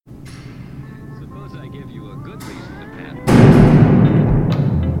I give you a good reason to pat.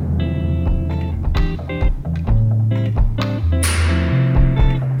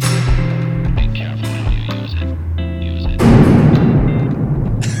 Be careful how you use it.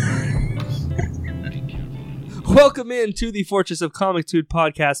 Welcome in to the Fortress of Comictude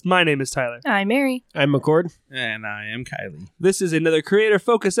podcast. My name is Tyler. I'm Mary. I'm McCord. And I am Kylie. This is another creator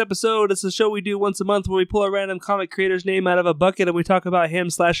focus episode. It's a show we do once a month where we pull a random comic creator's name out of a bucket and we talk about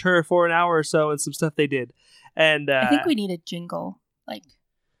him/her for an hour or so and some stuff they did. And I think we need a jingle, like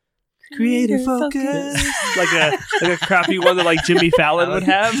creator focus, like a crappy one that like Jimmy Fallon would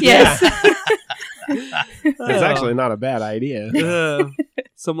have. Yes. It's actually not a bad idea.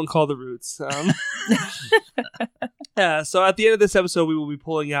 Someone call the Roots. Yeah, so at the end of this episode, we will be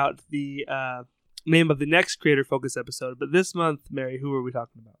pulling out the name of the next creator focus episode. But this month, Mary, who are we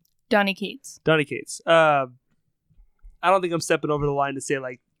talking about? Donny Cates. Donny Cates. I don't think I'm stepping over the line to say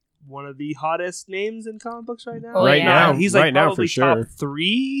like one of the hottest names in comic books right now. Oh, right yeah. now, he's like right now probably for sure. top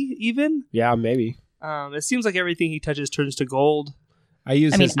 3 even. Yeah, maybe. It seems like everything he touches turns to gold. I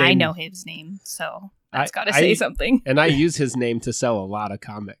know his name, so that's got to say something. And I use his name to sell a lot of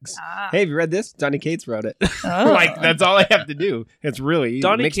comics. Hey, have you read this? Donny Cates wrote it. Oh. Like, that's all I have to do. It's really easy.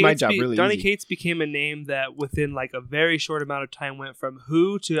 It makes my job really Donny easy. Cates became a name that within like a very short amount of time went from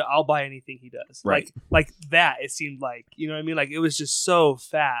who to I'll buy anything he does. Right. Like that, it seemed like. You know what I mean? Like it was just so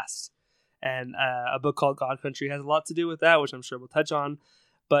fast. And a book called God Country has a lot to do with that, which I'm sure we'll touch on.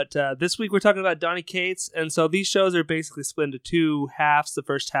 But this week we're talking about Donny Cates, and so these shows are basically split into 2 halves. The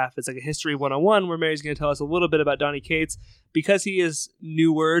first half is like a History 101, where Mary's going to tell us a little bit about Donny Cates. Because he is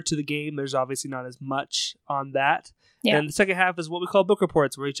newer to the game, there's obviously not as much on that. Yeah. And the second half is what we call book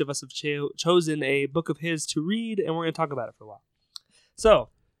reports, where each of us have chosen a book of his to read, and we're going to talk about it for a while. So,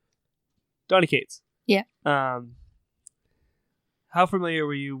 Donny Cates. Yeah. How familiar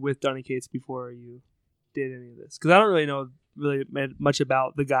were you with Donny Cates before you did any of this? Because I don't really know much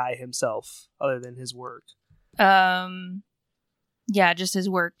about the guy himself other than his work. Yeah, just his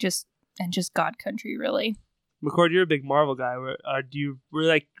work, just God Country, really. McCord, you're a big Marvel guy. Are you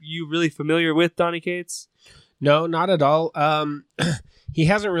really familiar with Donny Cates? No, not at all. He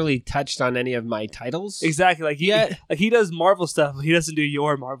hasn't really touched on any of my titles. Exactly. Like he does Marvel stuff, but he doesn't do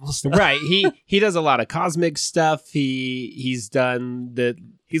your Marvel stuff. Right. He does a lot of cosmic stuff. He's done the...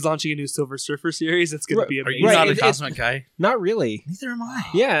 He's launching a new Silver Surfer series. It's going to be Are amazing. you not a It's- cosmic guy? Not really. Neither am I.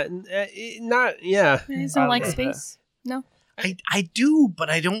 Yeah. Not... Yeah. You guys I don't like love space? No? I do, but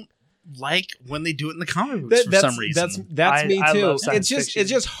I don't like when they do it in the comic books for some reason. That's me I too. love science fiction. It's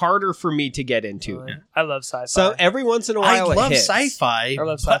just harder for me to get into. I love sci-fi. So every once in a I while, love it hits. sci-fi, I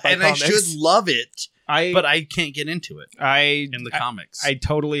love sci-fi and comics. I should love it, but but I can't get into it I in the comics. I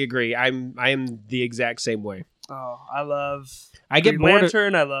totally agree. I am the exact same way. Oh, I love I get Green bored.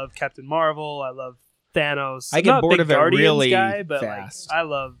 Lantern. I love Captain Marvel. I love Thanos. I I'm get not a bored big of it Guardians really guy, but fast. Like, I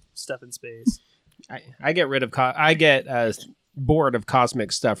love stuff in space. I get rid of. I get bored of cosmic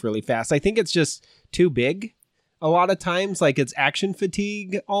stuff really fast. I think it's just too big. A lot of times, like it's action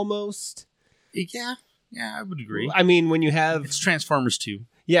fatigue almost. yeah, I would agree. I mean, when you have It's Transformers 2.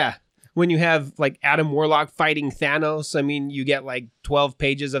 when you have like Adam Warlock fighting Thanos, I mean, you get like 12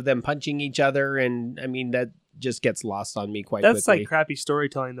 pages of them punching each other, and I mean that just gets lost on me quite That's quickly. like crappy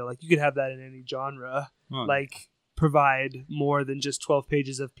storytelling, though. Like you could have that in any genre. Huh. Like provide more than just 12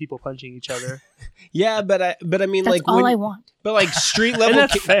 pages of people punching each other. Yeah, but I mean, That's like all I want. but like street And level,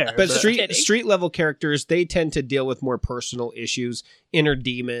 that's fair. but Kidding. street level characters, they tend to deal with more personal issues, inner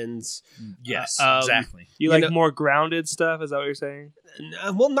demons. Yes, exactly. You you like know- more grounded stuff? Is that what you're saying?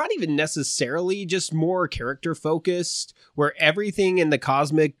 Well, not even necessarily, just more character focused, where everything in the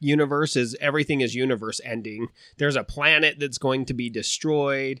cosmic universe is universe ending. There's a planet that's going to be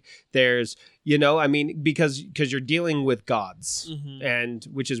destroyed. There's, I mean, because you're dealing with gods, and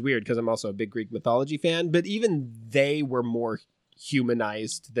which is weird because I'm also a big Greek mythology fan, but even they were more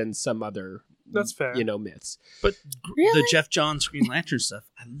humanized than some other, That's fair. myths. But Really? the Jeff Johns Green Lantern stuff,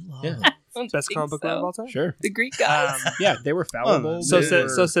 I love. Yeah. Best comic book of all time? Sure. The Greek guys. Yeah, they were fallible. So They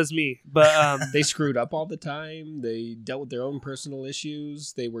were- says me. But they screwed up all the time. They dealt with their own personal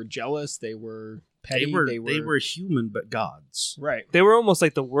issues. They were jealous. They were petty. They were human but gods. right. they were almost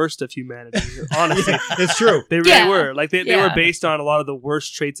like the worst of humanity, honestly. It's true. They really Yeah. were. Like they were Yeah. based on a lot of the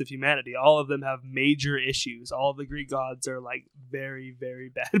worst traits of humanity. All of them have major issues. All of the Greek gods are like very, very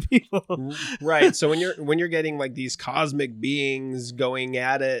bad people. Right. So when you're getting like these cosmic beings going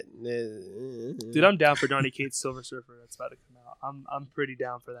at it, Dude, I'm down for Donny Cates' Silver Surfer that's about to come out. I'm pretty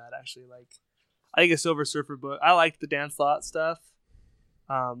down for that actually. Like I think a Silver Surfer book. I like the Dan Slott stuff.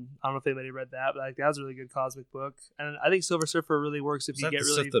 I don't know if anybody read that, but like that was a really good cosmic book. And I think Silver Surfer really works if Is you that get the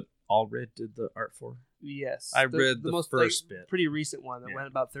really stuff that Allred did the art for? yes. I read the first bit. pretty recent one that Yeah. went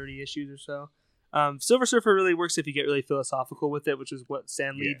about 30 issues or so. Silver Surfer really works if you get really philosophical with it, which is what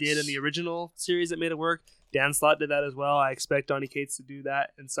Stan Lee did in Yes. the original series that made it work. Dan Slott did that as well. I expect Donny Cates to do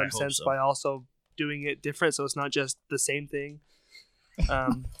that in I some hope sense so. by also doing it different, so it's not just the same thing.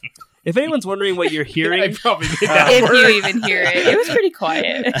 If anyone's wondering what you're hearing, I probably made that If work. you even hear it, it was pretty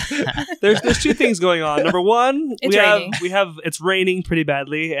quiet. there's two things going on. Number one, It's raining. it's raining pretty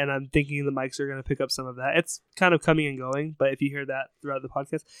badly, and I'm thinking the mics are going to pick up some of that. It's kind of coming and going, but if you hear that throughout the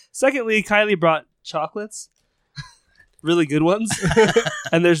podcast. Secondly, Kylie brought chocolates, really good ones,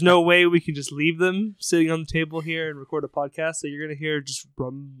 and there's no way we can just leave them sitting on the table here and record a podcast. So you're going to hear just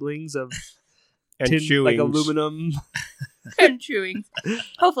rumblings of And tin, like chewings. aluminum And chewing.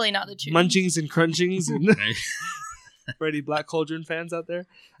 Hopefully not the chewing. munchings and crunchings, and for any Black Cauldron fans out there.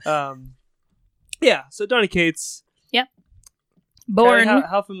 Yeah, so Donny Cates. Born. Kylie,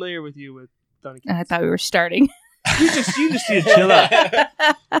 how familiar with you with Donny Cates? I thought we were starting. You just need to chill out.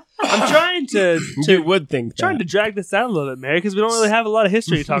 I'm trying You would think trying to drag this out a little bit, Mary, because we don't really have a lot of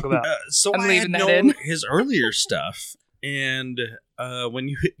history to talk about. So I'm I leaving had that known in. his earlier stuff, and when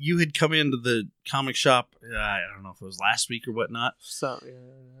you had come into the comic shop, I don't know if it was last week or whatnot, So,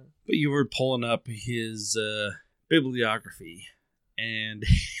 but you were pulling up his bibliography, and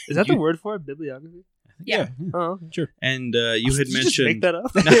is that the word for it? Bibliography? Yeah. Oh, okay. and you had Did you just make mentioned that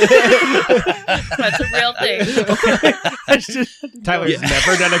up? That's a real thing. I just- Tyler's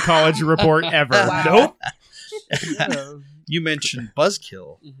never done a college report ever. Wow. Nope. Yeah. you mentioned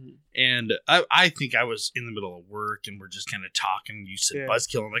Buzzkill, Mhm. and I think I was in the middle of work, and we're just kind of talking. You said Yeah.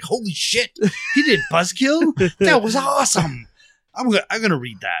 Buzzkill, I'm like, holy shit, he did Buzzkill? That was awesome. I'm gonna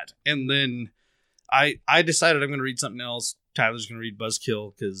read that, and then I decided I'm gonna read something else. Tyler's gonna read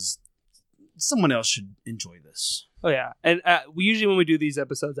Buzzkill because someone else should enjoy this. Oh yeah, and we usually when we do these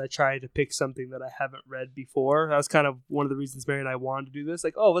episodes, I try to pick something that I haven't read before. That was kind of one of the reasons Mary and I wanted to do this.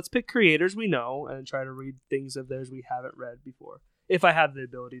 Like, oh, let's pick creators we know and try to read things of theirs we haven't read before. If I have the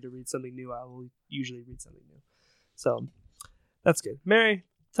ability to read something new, I will usually read something new. So that's good. Mary,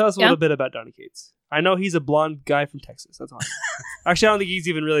 tell us a little bit about Donny Cates. I know he's a blonde guy from Texas. That's awesome. Actually, I don't think he's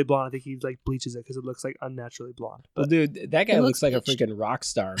even really blonde. I think he like bleaches it because it looks like unnaturally blonde. Well, But dude, that guy He looks looks like a bleached. freaking rock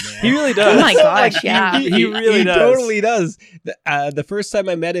star, man. he really does. Oh my gosh, yeah. He really does. totally does. The first time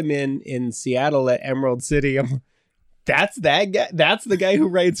I met him in Seattle at Emerald City, that's that guy. That's the guy who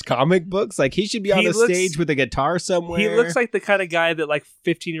writes comic books. Like he should be on He a looks- stage with a guitar somewhere. He looks like the kind of guy that like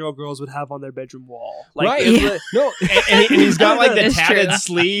 15-year-old girls would have on their bedroom wall. Like, right. it- Yeah. No, and he's got like the It's tatted true.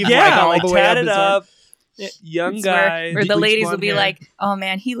 sleeve, yeah, like all like the way tatted up. his arm. up, young It's guy. where the bleach ladies will blonde be hair. like, "Oh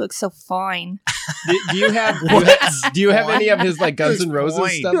man, he looks so fine." Do you have do you have any of his like Guns N' Roses Fine.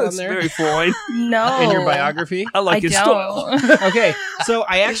 stuff He on looks there very fine. No, in your biography? I like I his style. don't. Okay, so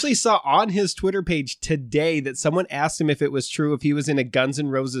I actually saw on his Twitter page today that someone asked him if it was true if he was in a Guns N'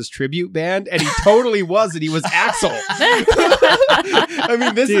 Roses tribute band, and he totally was, and he was Axl. I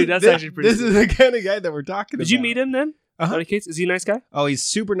mean, Dude, that's actually pretty This cool. is the kind of guy that we're talking about. Did you meet him then? Uh-huh. Donny Cates? Is he a nice guy? Oh, he's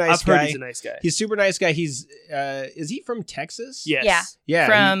super nice I've heard guy. he's a nice guy. He's super nice guy. He's is he from Texas? Yes. Yeah. Yeah,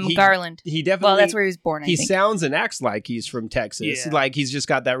 From he- Garland. He definitely. Well, that's where he was born. I he think. sounds and acts like he's from Texas. Yeah. Like he's just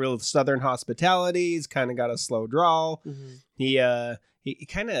got that real Southern hospitality. He's kind of got a slow drawl. Mhm. He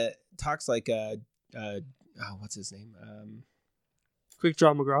kind of talks like what's his name? Quick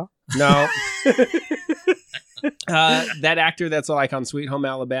Draw McGraw. No, that actor that's like on Sweet Home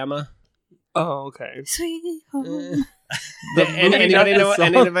Alabama. Oh, okay. Sweet home. The movie, not Anybody the know?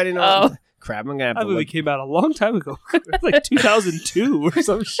 song. Anybody know? Oh. Crap, I'm gonna have That to movie look. came out a long time ago. It's like 2002 or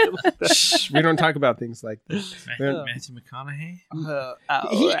some shit like that. Shh, we don't talk about things like that. Matthew McConaughey.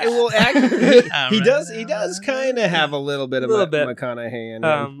 He does kind of have a little bit of Little bit. McConaughey in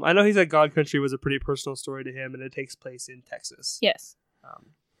him. I know he said God Country was a pretty personal story to him, and it takes place in Texas. Yes,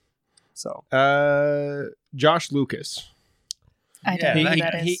 So Josh Lucas. I Yeah, don't know that who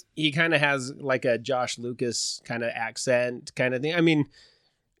guy. that is. He kind of has like a Josh Lucas kind of accent kind of thing. I mean,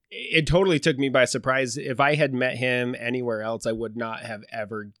 it totally took me by surprise. If I had met him anywhere else, I would not have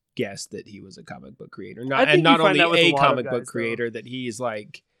ever guessed that he was a comic book creator. I think And not you find only that with a a lot of comic guys, book though. creator, that he's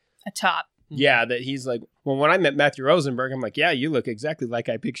like, A top. yeah, that he's like, well, when I met Matthew Rosenberg, I'm like, yeah, you look exactly like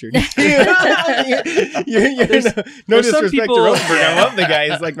I pictured. No there's some disrespect people- to Rosenberg. I love the guy.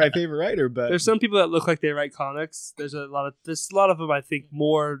 He's like my favorite writer, but there's some people that look like they write comics. There's a lot of them. I think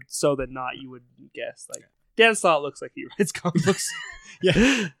more so than not, you would guess. Like Dan Slott looks like he writes comic books.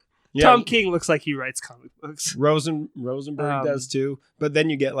 Yeah. Yeah. Tom King looks like he writes comic books. Rosenberg does too, but then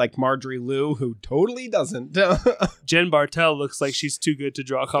you get like Marjorie Liu, who totally doesn't. Jen Bartel looks like she's too good to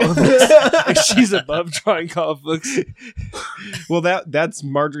draw comic books. Like she's above drawing comic books. Well, that's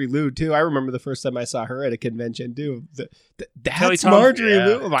Marjorie Liu too. I remember the first time I saw her at a convention too. That's Kelly Marjorie yeah.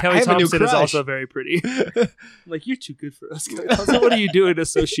 Liu. I'm like, I Kelly have a new Thompson is crush. also very pretty. Like, you're too good for us, Kelly Thompson. What are you doing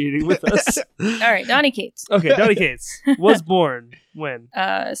associating with us? All right, Donny Cates. Okay, Donny Cates was born when?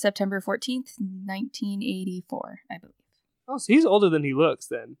 September 14th, 1984, I believe. Oh, so he's older than he looks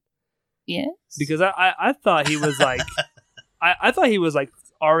then. Yes. Because I thought he was like I thought he was like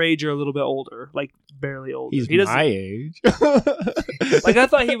our age or a little bit older, like barely older. He's he doesn't my age. like I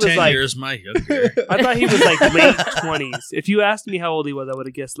thought he was 10 like years my younger. I thought he was like late 20s. If you asked me how old he was, I would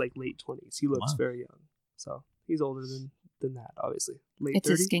have guessed like late 20s. He looks Wow. very young. So, he's older than that, obviously. Late It's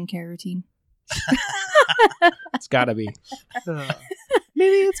 30s. his skincare routine. It's gotta be.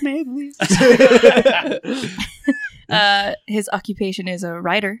 Maybe it's Maybelline. His occupation is a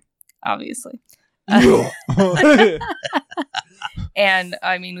writer, obviously. And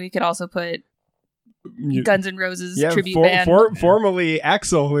I mean, we could also put Guns N' Roses tribute band. Formerly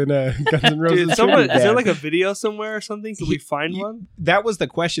Axel in a Guns N' Roses Dude, tribute is there band. like a video somewhere or something? Can we find one? That was the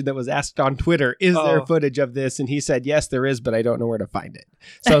question that was asked on Twitter. Is there Oh. footage of this? And he said, yes, there is, but I don't know where to find it.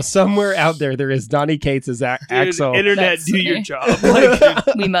 So somewhere out there is Donny Cates as Dude, Axel. internet, That's do your okay. job.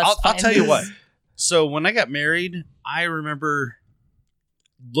 Like, We must. I'll find tell you this. what. So when I got married, I remember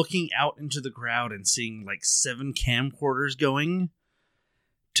looking out into the crowd and seeing like 7 camcorders going.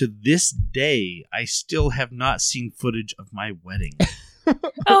 To this day, I still have not seen footage of my wedding.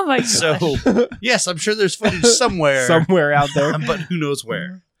 Oh my god. So, yes, I'm sure there's footage somewhere, Somewhere out there. but who knows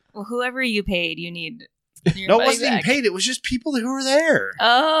where. Well, whoever you paid, you need. Your No, it money wasn't even back. paid. It was just people who were there.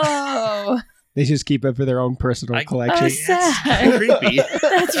 Oh, They just keep it for their own personal I- collection. Oh, That's sad. creepy.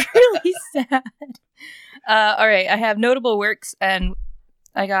 That's really sad. All right, I have notable works, and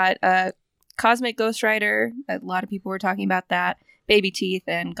I got Cosmic Ghost Rider. A lot of people were talking about that. Baby Teeth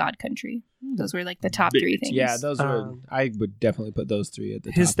and God Country. Those were like the top Baby 3 Teeth. things. Yeah, those were. I would definitely put those 3 at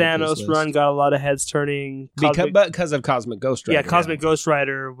the his top. of this Thanos list. run got a lot of heads turning. because of Cosmic Ghost Rider. Yeah, Cosmic Ghost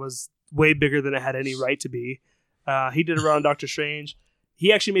Rider was way bigger than it had any right to be. He did a run on Doctor Strange.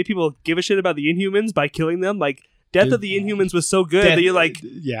 He actually made people give a shit about the Inhumans by killing them. Like, Death Dude. of the Inhumans was so good Death- that you're like,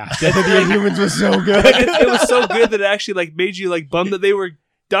 yeah, Death of the Inhumans was so good. like it was so good that it actually like made you like bummed that they were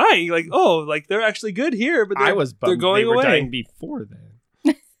dying. Like, oh, like they're actually good here, but I was bummed they're going they were away. dying before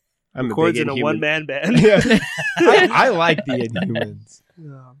then. I'm a Chords big in a Inhuman. one-man band. Yeah. I like the Inhumans.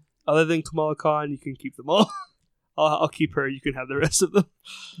 Yeah. Other than Kamala Khan, you can keep them all. I'll keep her. You can have the rest of them.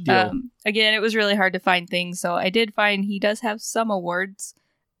 Again, it was really hard to find things, so I did find he does have some awards.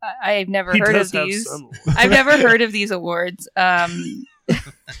 I've never He heard does of have these. some. I've never heard of these awards.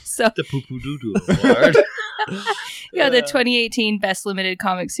 So The Poo Poo Doo Doo Award. yeah, the 2018 Best Limited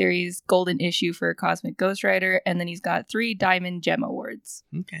Comic Series Golden Issue for Cosmic Ghost Rider, and then he's got 3 Diamond Gem Awards.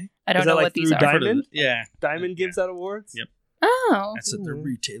 Okay. I don't Is that know like what these through are. Diamond? Yeah. Diamond gives out awards. Yep. Oh, That's at the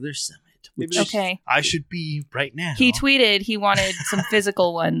Retailer Summit. Maybe Which they okay. I should be right now. He tweeted he wanted some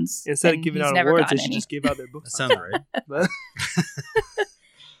physical ones. Instead of and giving he's out never awards, they gotten should any. just give out their That books. sounds right. But-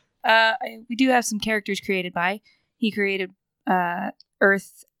 We do have some characters created by. He created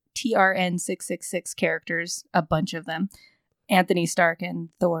Earth TRN 666 characters, a bunch of them. Anthony Stark and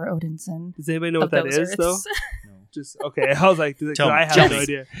Thor Odinson. Does anybody know of what that those is, though? Earths. Just okay. I was like, 'cause Tell me. I have Tell no me.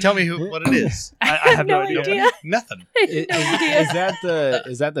 idea. Tell me what it is. I have no idea. Nothing. I have no idea.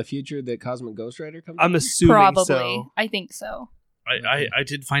 Is that the future that Cosmic Ghost Rider comes? I'm in? assuming Probably. so. I think so. I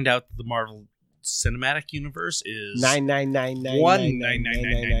did find out that the Marvel Cinematic Universe is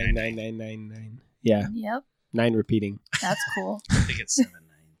 99999999999. Yeah, Yep. 9 repeating. That's cool. I think it's 7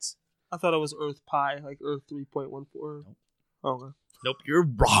 9s. I thought it was Earth Pi, like Earth 3.14. Oh, okay. Nope, you're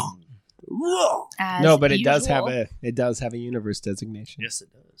wrong. As No, but it does have usual. a universe designation. Yes, it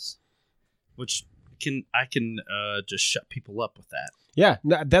does. Which I can just shut people up with that. Yeah,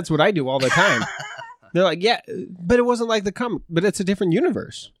 no, that's what I do all the time. They're like, yeah, but it wasn't like the comic, but it's a different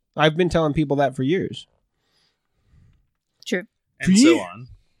universe. I've been telling people that for years. True. And so on.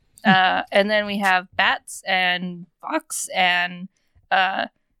 And then we have Bats and Fox and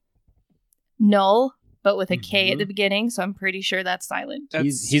Null, but with a K at the beginning, so I'm pretty sure that's silent.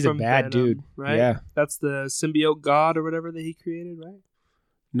 That's He's a from bad Venom, dude. right? Yeah. That's the symbiote god or whatever that he created, right?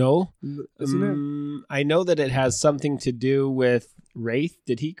 No, Isn't I know that it has something to do with Wraith.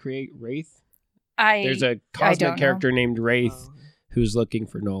 Did he create Wraith? There's a don't know. cosmic character named it? Wraith who's looking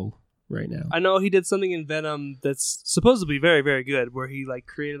for Null right now. I know he did something in Venom that's supposed to be very, very good, where he like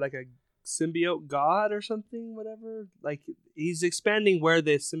created like a symbiote god or something, whatever. Like he's expanding where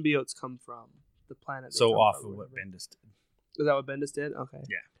the symbiotes come from, the planet. they So come off from, of what whatever. Bendis did. Is that what Bendis did? Okay.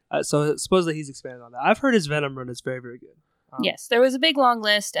 Yeah. So supposedly he's expanded on that. I've heard his Venom run is very, very good. Yes, there was a big long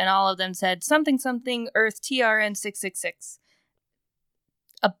list, and all of them said something something Earth TRN 666.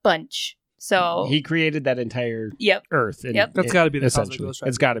 A bunch. So He created that entire yep. Earth. And Yep. That's got to be the Cosmic essentially. Ghost Rider.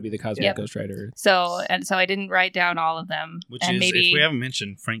 It's got to be the Cosmic Yep. Ghost Rider. So I didn't write down all of them. Which and is, maybe if we haven't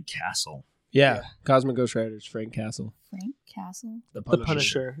mentioned, Frank Castle. Yeah. Yeah. Cosmic Ghost Rider is Frank Castle. Frank Castle. The The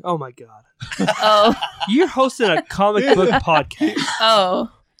Punisher. Oh my god. Oh, You're hosting a comic book podcast. oh,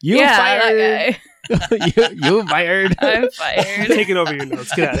 You yeah, fired. that guy. you fired. I'm fired. Taking over your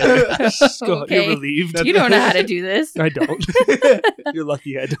notes. Get out of here. Just go. Okay. You're relieved. You don't know how to do this. I don't. You're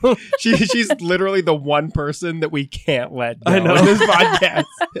lucky I don't. She's literally the one person that we can't let go I know. in this podcast.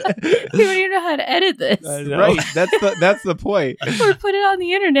 You don't even know how to edit this I know. Right. That's the point. or put it on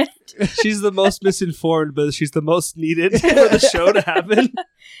the internet. She's the most misinformed, but she's the most needed for the show to happen.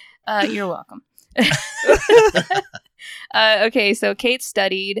 You're welcome. Okay, so Kate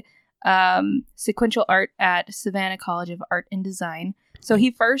studied sequential art at Savannah College of Art and Design. So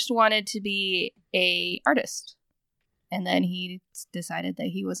he first wanted to be a artist, and then he decided that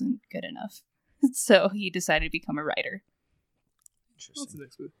he wasn't good enough. So he decided to become a writer. What's the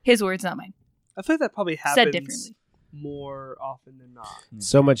next move? His words, not mine. I feel like that probably happens Said differently. more often than not.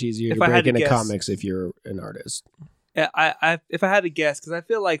 So much easier If to I had break to into guess- comics if you're an artist. If I had to guess, because I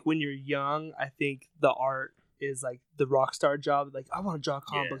feel like when you're young, I think the art is like the rock star job. Like, I want to draw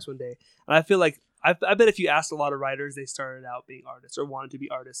comic books one day. And I feel like, I bet if you asked a lot of writers, they started out being artists or wanted to be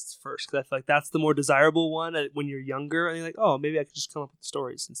artists first. Because I feel like that's the more desirable one when you're younger. And you're like, oh, maybe I could just come up with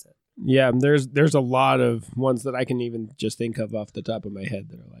stories instead. Yeah, there's a lot of ones that I can even just think of off the top of my head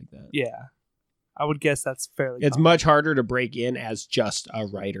that are like that. Yeah. I would guess that's fairly It's common. much harder to break in as just a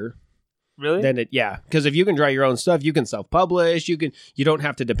writer Really? than because if you can draw your own stuff, you can self-publish. You don't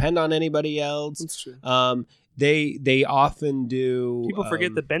have to depend on anybody else. That's true. They often do. People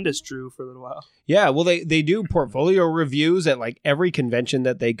forget that Bendis drew for a little while. Yeah, well, they do portfolio reviews at like every convention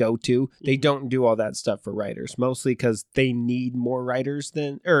that they go to. They don't do all that stuff for writers, mostly because they need more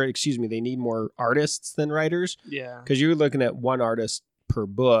they need more artists than writers. Yeah. Because you're looking at one artist per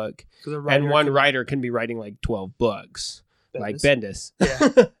book, 'Cause a and one can- writer can be writing like 12 books, like Bendis. Bendis.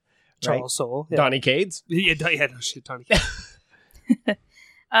 Yeah. Right? Charles Soule. Yeah. Donny Cates. Yeah, no shit, Donny.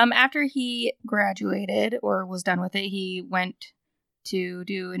 After he graduated or was done with it, he went to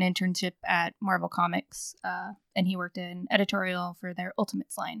do an internship at Marvel Comics, and he worked in editorial for their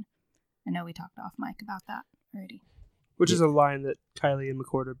Ultimates line. I know we talked off mic about that already. Which is a line that Kylie and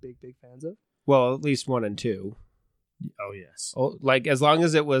McCord are big fans of. Well, at least 1 and 2. Oh, yes. Oh, like as long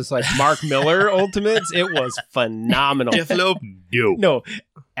as it was like Mark Miller Ultimates, it was phenomenal. Jeff Loeb? No. No,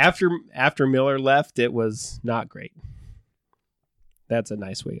 after Miller left, it was not great. That's a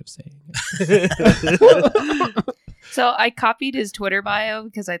nice way of saying it. So I copied his Twitter bio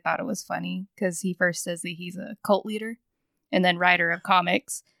because I thought it was funny, because he first says that he's a cult leader and then writer of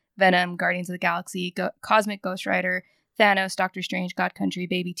comics, Venom, Guardians of the Galaxy, Cosmic Ghost Rider, Thanos, Doctor Strange, God Country,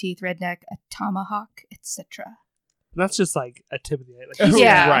 Baby Teeth, Redneck, a Tomahawk, etc. That's just like a tip of the like,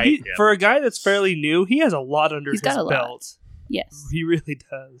 Yeah. Right. Yeah. For a guy that's fairly new, he has a lot under He's his got a lot. belt. Yes. He really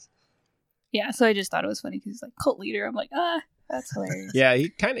does. Yeah, so I just thought it was funny because he's like cult leader. I'm like, that's hilarious. Yeah, he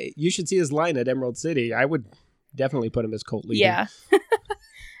kind of. You should see his line at Emerald City. I would definitely put him as cult leader. Yeah.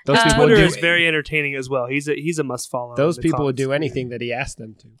 Those people would Twitter do. is very entertaining as well. He's a must follow. Those in the people would comics do anything that he asked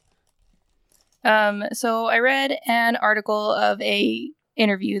them to. So I read an article of a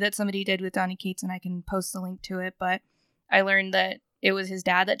interview that somebody did with Donny Cates, and I can post the link to it, but I learned that it was his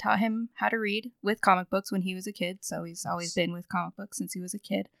dad that taught him how to read with comic books when he was a kid, so he's always been with comic books since he was a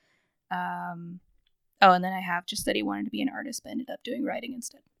kid. And then I have just that he wanted to be an artist but ended up doing writing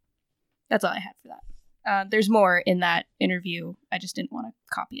instead. That's all I had for that. There's more in that interview. I just didn't want to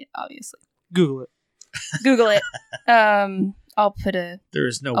copy it, obviously. Google it. Google it. I'll put a There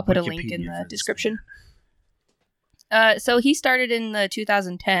is no I'll put a link in Wikipedia the for this description. So he started in the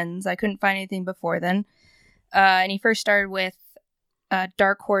 2010s. I couldn't find anything before then. And he first started with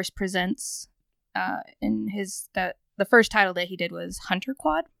Dark Horse Presents. And the first title that he did was Hunter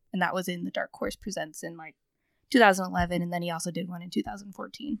Quad, and that was in the Dark Horse Presents in like 2011. And then he also did one in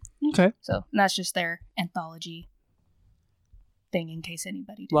 2014. Okay. So and that's just their anthology thing, in case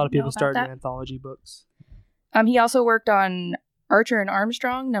anybody didn't A lot of know people about start that. in anthology books. He also worked on Archer and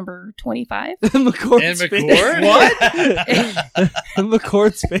Armstrong, number 25. McCord's And face. McCord? What?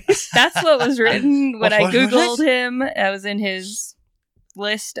 McCord's face. That's what was written when I What? Googled him. I was in his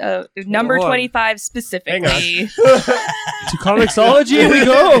list of number Hold on. 25 specifically. To Comixology we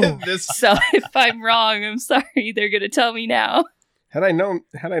go. So if I'm wrong, I'm sorry. They're gonna tell me now. Had I known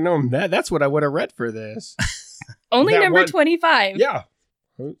that, that's what I would have read for this. Only That number one- 25. Yeah.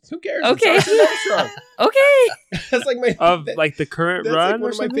 Who cares? Okay. It's Archer Armstrong. Okay. That's like my Of like the current that's run like one or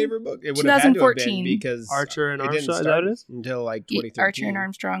of my something? favorite books. It would have had to have been 2014. because Archer and it didn't Armstrong, is that start what it is? until like 2013. Archer and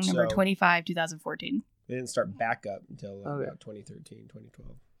Armstrong, number So- 25, 2014. They didn't start back up until Okay. about 2013, 2012.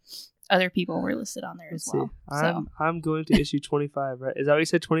 Other people were listed on there Let's as see. well. So I'm going to issue 25, right? Is that what you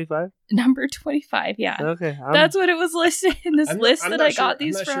said, 25? number 25, yeah. Okay. That's what it was listed in this list that I got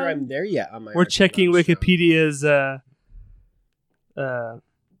these I'm not from. sure I'm there yet on my we're Archer checking Armstrong. Wikipedia's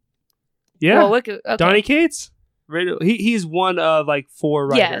yeah. Well, okay. Donny Cates? He's one of like 4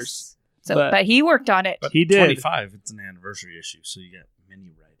 writers. Yes. So, but- but he worked on it. But He did. 25, it's an anniversary issue, so you got many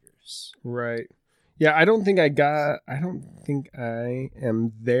writers. Right. Yeah, I don't think I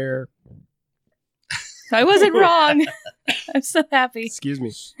am there. So I wasn't wrong. I'm so happy. Excuse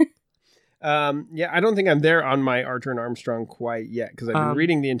me. Yeah, I don't think I'm there on my Archer and Armstrong quite yet because I've been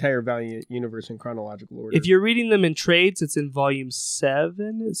reading the entire Valiant universe in chronological order. If you're reading them in trades, it's in volume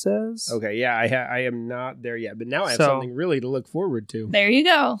 7, it says. okay, yeah, I am not there yet, but now I have So- something really to look forward to. There you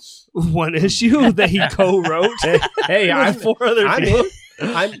go. One issue that he co-wrote. Hey, with 4 other I'm people.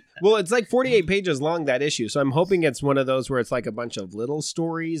 well, it's like 48 pages long, that issue, so I'm hoping it's one of those where it's like a bunch of little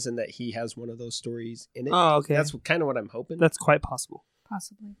stories and that he has one of those stories in it. Oh, okay. That's kind of what I'm hoping. That's quite possible.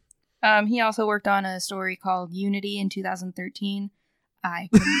 Possibly. He also worked on a story called Unity in 2013. I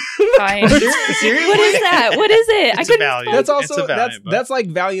couldn't find. Seriously? What is that? What is it? I It's a couldn't Valiant. find. That's also It's a Valiant book. that's like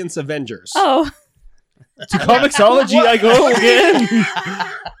Valiant's Avengers. Oh, To Comixology I go again.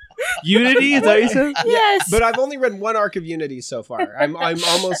 Unity, is that what you said? yes. But I've only read one arc of Unity so far. I'm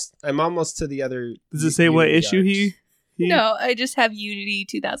almost to the other. Does it say what Unity issue arcs. he No, I just have Unity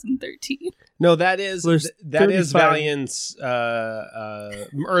 2013. No, that is There's that is 35. Valiant's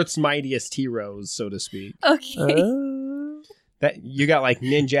Earth's mightiest heroes, so to speak. Okay. That you got like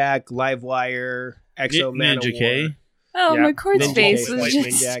Ninjak, Livewire, Exo Man Ninja K. Oh, yeah, McCord's Ninja face K, was like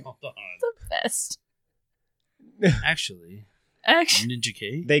just Ninjak. Hold on. the best. Actually, Actually, Ninja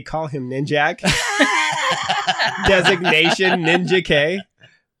K. They call him Ninjak. Designation Ninja K.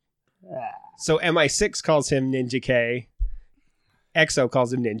 So MI6 calls him Ninja K. Exo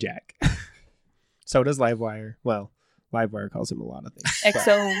calls him Ninjak. So does Livewire. Well, Livewire calls him a lot of things.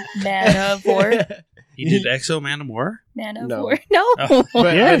 Exo Man of War. He did Exo Man of War? Man of No. War. No. Oh.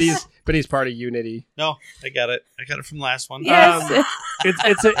 But he's part of Unity. No, I got it. I got it from last one. Yes.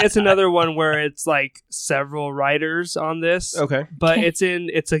 It's another one where it's like several writers on this. Okay. But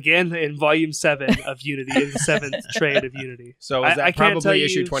it's again in volume 7 of Unity, in the 7th trade of Unity. So is I that can't tell probably you-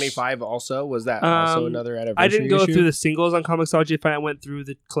 issue 25 also? Was that also another anniversary I didn't go issue? through the singles on Comixology. I went through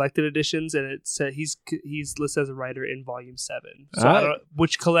the collected editions, and it said he's listed as a writer in volume 7, so I don't,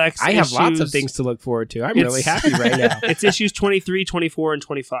 which collects. I have lots of issues- things to look forward to. I'm It's- really happy right now. It's issues 23, 24, and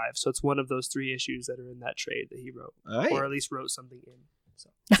 25. So it's one of those 3 issues that are in that trade that he wrote, All right. or at least wrote something in. So.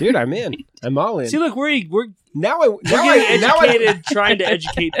 Dude, I'm in. I'm all in. See, look, we're Now getting I educated, trying to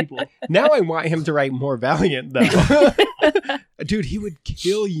educate people. now I want him to write more Valiant though. Dude, he would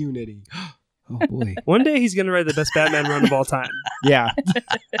kill Unity. Oh boy. One day he's gonna write the best Batman run of all time. Yeah.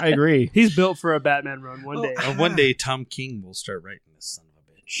 I agree. He's built for a Batman run. One day. One day, Tom King will start writing this son of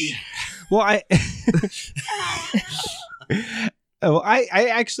a bitch. Well, I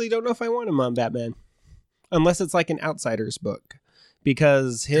actually don't know if I want him on Batman. Unless it's like an Outsiders book.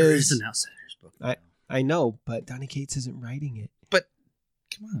 Because There is his an Outsiders book. I know, but Donny Cates isn't writing it.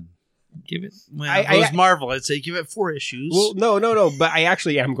 Come on. Give it. Well, I- if it was Marvel, I'd say give it 4 issues. Well, no, but I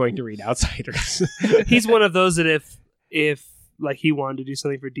actually am going to read Outsiders. He's one of those that if like he wanted to do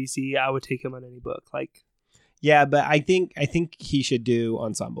something for DC, I would take him on any book. Like Yeah, but I think he should do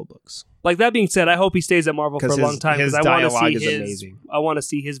ensemble books. that being said, I hope he stays at Marvel for a 'Cause long his- time his because I want to dialogue see is his. amazing. I want to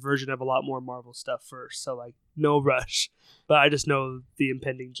see his version of a lot more Marvel stuff first. So like no rush, but I just know the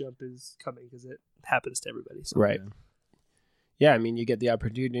impending jump is coming because it happens to everybody. So. Right. Yeah, I mean, you get the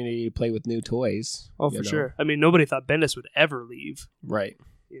opportunity to play with new toys. Oh, you for know. sure. I mean, nobody thought Bendis would ever leave. Right.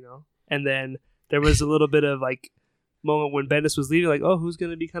 And then there was a little bit of like moment when Bendis was leaving, like, oh, who's going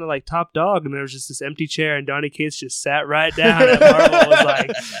to be kind of like top dog? And there was just this empty chair, and Donny Cates just sat right down. And Marvel was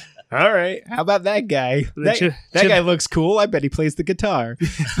like, All right. How about that guy? And That, then that guy looks cool. I bet he plays the guitar.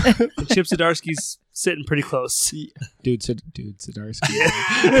 Chip Zdarsky's sitting pretty close. Dude Zdarsky.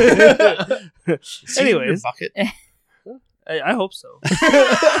 Is he in your Anyways, bucket. I hope so.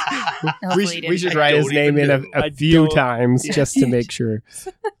 Hopefully we should I write his don't name in even know. a I few don't- times Yeah. just to make sure.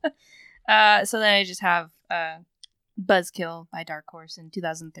 So then I just have Buzzkill by Dark Horse in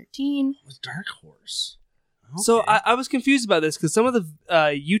 2013. It was Dark Horse. So Okay. I was confused about this because some of the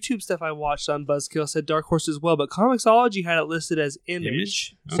YouTube stuff I watched on Buzzkill said Dark Horse as well, but Comixology had it listed as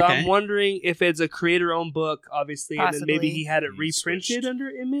Image. So Okay. I'm wondering if it's a creator-owned book, obviously, and then maybe Possibly. he had it He reprinted switched. under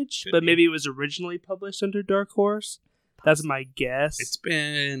Image, Could but be. maybe it was originally published under Dark Horse. That's my guess. It's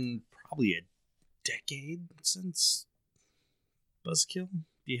been probably a decade since Buzzkill.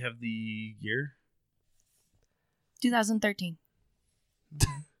 Do you have the year? 2013.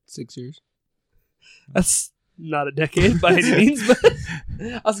 6 years. That's not a decade by any means, but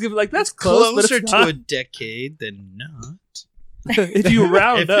I was gonna be like, that's close, Closer but it's to not. a decade than not. If you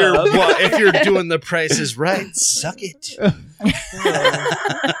round If you're up. if you're doing the prices right, suck it.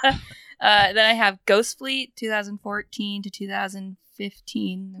 Then I have Ghost Fleet 2014 to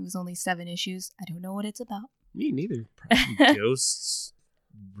 2015. It was only 7 issues. I don't know what it's about. Me neither. Probably ghosts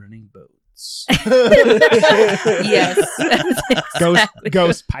running boats. Yes. Ghost Exactly.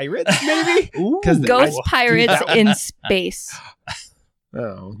 Ghost Pirates, maybe? Because Ghost Pirates in space.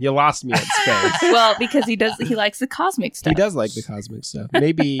 Oh, you lost me at space. Well, because he likes the cosmic stuff. He does like the cosmic stuff.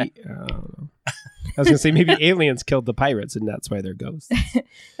 Maybe I don't know. I was gonna say maybe aliens killed the pirates and that's why they're ghosts.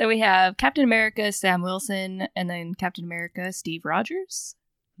 Then we have Captain America, Sam Wilson, and then Captain America, Steve Rogers.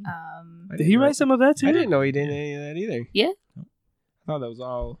 I Did he didn't write know- some of that too? I didn't know he did any of that either. Yeah. I thought that was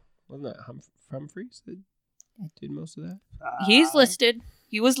all. Wasn't that Humphreys that did most of that? He's listed.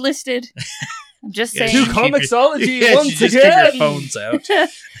 He was listed. I'm just Yeah, saying. To Comixology Yeah, once you just again. keep your phones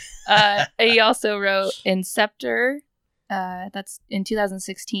out. He also wrote Inceptor. That's in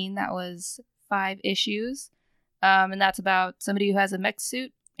 2016. That was 5 issues. And that's about somebody who has a mech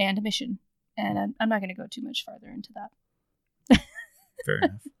suit and a mission. And I'm not going to go too much farther into that. Fair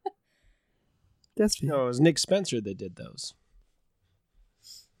enough. That's No, it was Nick Spencer that did those.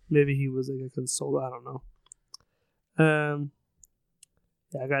 Maybe he was like a consultant. I don't know.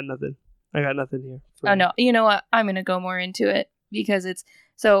 Yeah, I got nothing. Here. Oh, no. You know what? I'm going to go more into it because it's...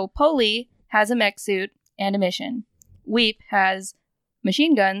 So, Polly has a mech suit and a mission. Weep has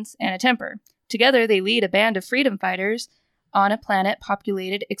machine guns and a temper. Together, they lead a band of freedom fighters on a planet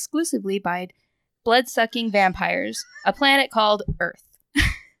populated exclusively by blood-sucking vampires, a planet called Earth.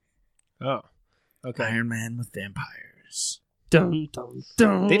 Oh, okay. Iron Man with vampires. Dun, dun,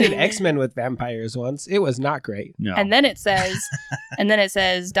 dun. They did X-Men with vampires once. It was not great. No. And then it says,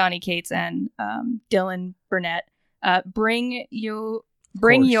 Donny Cates and Dylan Burnett, bring your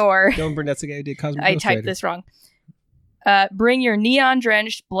Dylan Burnett's the guy who did Cosmic I Ghost typed Rider. this wrong. Bring your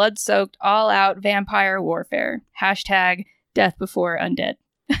neon-drenched, blood-soaked, all-out vampire warfare. Hashtag death before undead.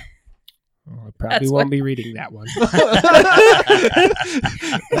 Oh, I probably That's won't what- be reading that one.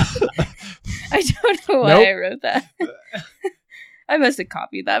 I don't know why Nope. I wrote that. I must have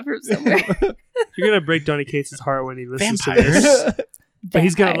copied that from somewhere. You're gonna break Donny Cates' heart when he listens to Vampires. this. But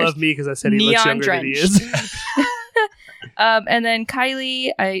he's gonna Vampires. love me because I said he looks Neon younger than he drenched. is. And then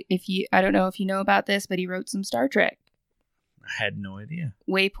Kylie, I don't know if you know about this, but he wrote some Star Trek. I had no idea.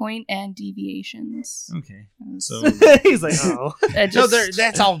 Waypoint and Deviations. Okay. It So He's like, oh. no,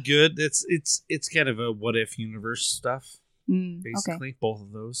 that's all good. It's kind of a what if universe stuff, Okay. basically. Both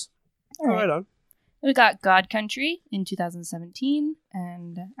of those. All right. Right on. We got God Country in 2017,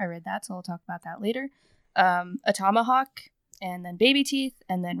 and I read that, so we'll talk about that later. A Tomahawk, and then Baby Teeth,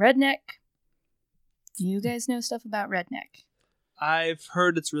 and then Redneck. Do you guys know stuff about Redneck? I've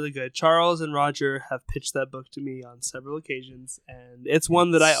heard it's really good. Charles and Roger have pitched that book to me on several occasions, and it's one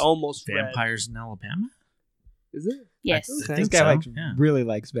that I almost read. Vampires in Alabama. Is it? Yes. I Okay. This think guy so, like yeah. really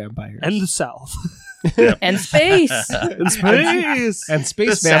likes vampires. And the South. And Space. In space. And The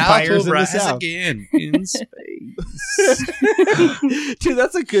space South vampires will in the rise South. again in space. Dude,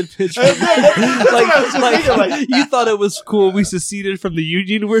 that's a good pitch. That's what I was just thinking, like- You thought it was cool. We seceded from the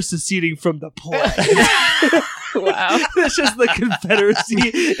Union. We're seceding from the planet. Wow. It's just the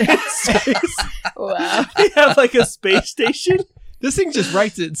Confederacy in space. Wow. They have like a space station. This thing just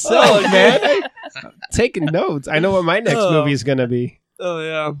writes itself, Oh, man. I'm taking notes. I know what my next Oh. movie is going to be. Oh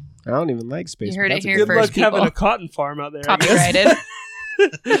yeah. I don't even like space. You heard but it that's a here Good good first, luck people. having a cotton farm out there. I guess.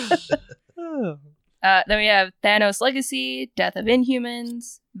 Copyrighted. Oh. Then we have Thanos Legacy, Death of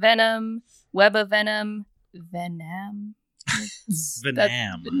Inhumans, Venom, Web of Venom, Venom.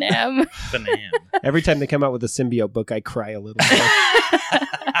 Venom. Venom. Venom. Every time they come out with a symbiote book, I cry a little bit.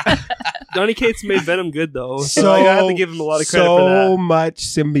 Donny Cates made Venom good though, so, So- like, I have to give him a lot of credit for so that. much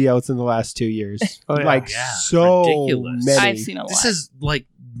symbiotes in the last 2 years. Oh, yeah. Like Yeah, so ridiculous. many. I've seen a lot. This is like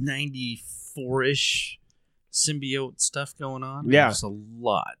 94-ish symbiote stuff going on. Yeah. There's a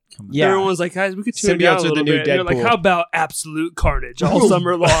lot coming Yeah. Everyone's like, guys, we could tune it down a Symbiotes are the little new bit. And they're like, Deadpool. how about absolute carnage all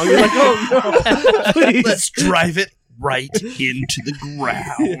summer long? You're like, oh no, please. Let's drive it right into the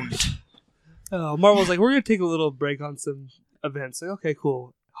ground. Oh, Marvel's like, we're gonna take a little break on some events. Like, okay,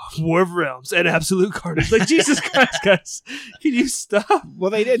 cool. War of Realms and Absolute Carnage. Like, Jesus Christ, guys, can you stop?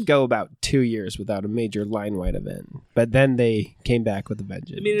 Well, they did go about 2 years without a major line-wide event, but then they came back with a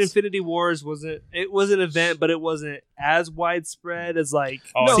vengeance. I mean, Infinity Wars was an event, but it wasn't as widespread as like.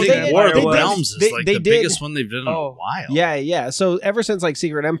 Oh, No, I think they- War of they- the they- Realms is they- like they the did- biggest one they've done in a Oh. while. Yeah. So ever since like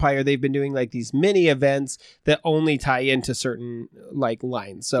Secret Empire, they've been doing like these mini events that only tie into certain like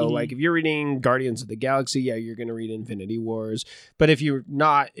lines. So Mhm. like if you're reading Guardians of the Galaxy, yeah, you're going to read Infinity Wars. But if you're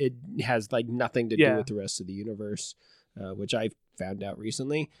not, it has like nothing to do Yeah. with the rest of the universe, which I found out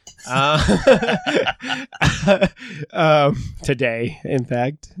recently. Today, in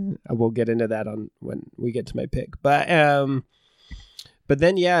fact, we'll get into that on when we get to my pick. But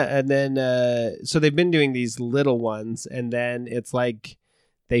then yeah, and then so they've been doing these little ones, and then it's like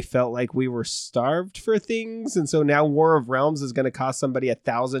they felt like we were starved for things, and so now War of Realms is going to cost somebody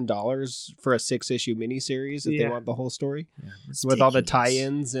 $1,000 for a 6-issue miniseries if Yeah. they want the whole story It's with all the ridiculous.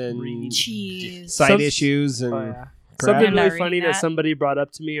 tie-ins and Jeez. side Some- issues and Oh, yeah. crap. Something I'm not really funny reading that that. somebody brought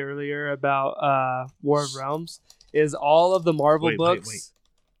up to me earlier about War of Realms is all of the Marvel Wait. books.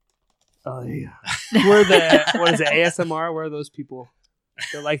 Oh yeah. Where the what is it? ASMR? Where are those people?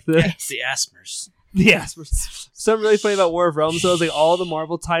 They're like the It's the Asmers. yes. Something really funny about War of Realms. So it was like all the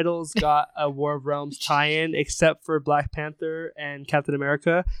Marvel titles got a War of Realms tie-in except for Black Panther and Captain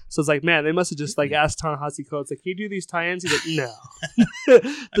America. So it's like, man, they must have just like asked Ta-Nehisi Coates, like, can you do these tie-ins? He's like, no.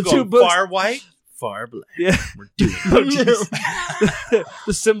 The two books. far white, far black. Yeah. We're doing Oh, it. jeez.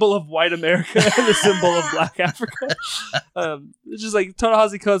 The symbol of white America and the symbol of black Africa. It's just like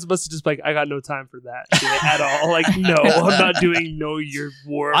Ta-Nehisi Coates must have just like, I got no time for that shit at all. Like, no, I'm not doing your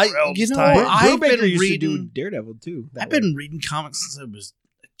War of Realms you know, tie-in. I've Brubaker been used to do reading. Daredevil too. that I've way. been reading comics since I was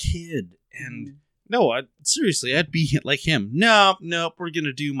a kid, and no, seriously, I'd be like him. Nope, we're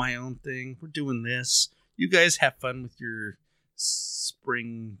gonna do my own thing. We're doing this. You guys have fun with your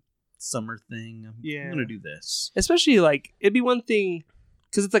spring, summer thing. Yeah. I'm gonna do this. Especially like, it'd be one thing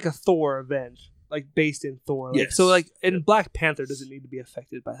because it's like a Thor event, like based in Thor. Like, Yes. So like, and Black Panther doesn't need to be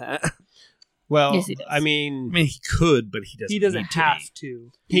affected by that. Well, Yes, he does. I mean, I mean, he could, but he doesn't. He doesn't need to have be.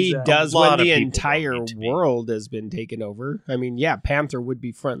 to. he He's, does a lot when of the people entire don't need to be. world has been taken over. I mean, yeah, Panther would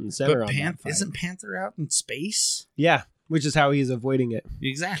be front and center But on that fight. isn't Panther out in space? Yeah, which is how he's avoiding it.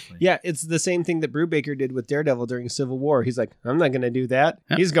 Exactly. Yeah, it's the same thing that Brubaker did with Daredevil during Civil War. He's like, I'm not going to do that.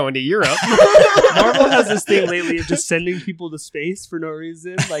 Yep. He's going to Europe. Marvel has this thing lately of just sending people to space for no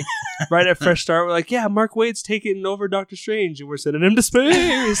reason. Like right at Fresh Start, we're like, yeah, Mark Waid's taking over Doctor Strange, and we're sending him to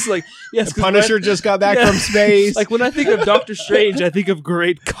space. Like, yes, 'cause Punisher when- just got back Yeah. from space. Like when I think of Doctor Strange, I think of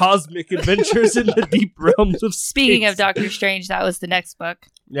great cosmic adventures in the deep realms of space. Speaking of Doctor Strange, that was the next book.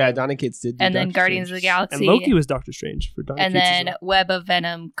 yeah, Donna Cates did. Do And then Doctor Guardians of the Strange. Galaxy. and Loki was Doctor Strange for Doctor and then Web of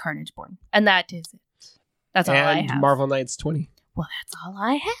Venom, Carnage Born. And that is it. That's all I And have. Marvel Knights 20. Well, that's all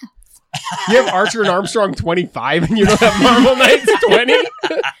I have. You have Archer and Armstrong 25 and you don't have Marvel Knights 20?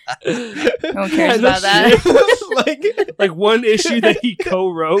 No one cares about that. like one issue that he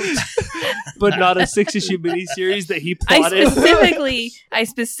co-wrote, but not a 6-issue miniseries that he plotted. I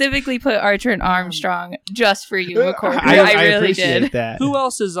specifically put Archer and Armstrong just for you, McCord. I really appreciate did. that. Who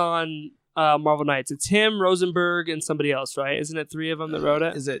else is on Marvel Knights? It's him, Rosenberg, and somebody else, right? Isn't it 3 of them that wrote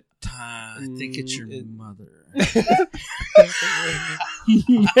it? Is it? I think it's your mother.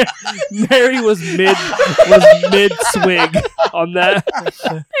 Mary was mid swig on that. I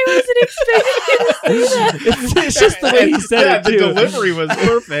wasn't expecting you to say that. It's just the way he said Yeah, it the too. delivery was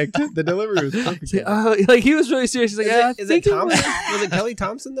perfect. The delivery was perfect. Like he was really serious. He's like, I Is it think it Thompson? was- Was it Kelly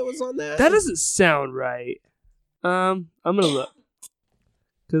Thompson that was on that? That doesn't sound right. I'm gonna look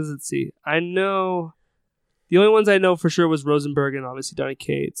because let's see. I know the only ones I know for sure was Rosenberg and obviously Donny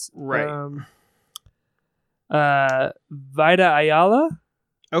Cates. Right. Vida Ayala,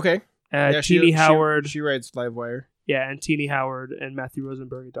 Okay. Yeah, Teenie Howard, She writes Livewire. yeah, and Teenie Howard and Matthew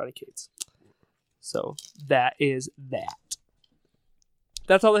Rosenberg and Donny Cates. So that is that.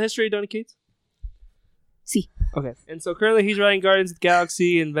 That's all the history of Donny Cates? See. Okay. And so currently he's writing Guardians of the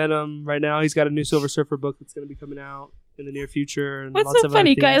Galaxy and Venom right now. He's got a new Silver Surfer book that's going to be coming out in the near future. And What's lots so of other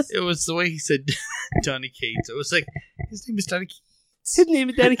funny, things. guys? It was the way he said Donny Cates. It was like, his name is Donny Cates. His name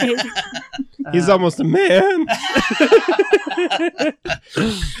is Donny Cates. He's almost a man.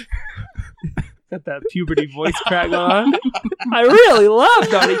 Got that puberty voice crack on. I really love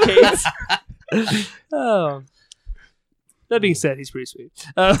Donny Cates. Oh. That being said, he's pretty sweet.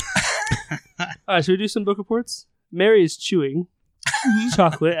 All right, should we do some book reports? Mary is chewing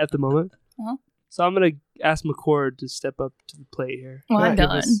chocolate at the moment. Uh-huh. So I'm going to ask McCord to step up to the plate here. Well, I'm Give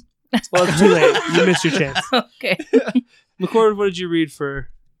done. us Well, it's too late. You missed your chance. Okay. McCord, what did you read for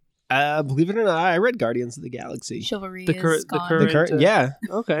Believe it or not, I read Guardians of the Galaxy. Chivalry the is current? gone. The current, Yeah,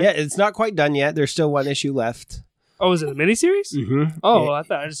 Okay. yeah, it's not quite done yet. There's still one issue left. Oh, is it a miniseries? Mm-hmm. Oh, I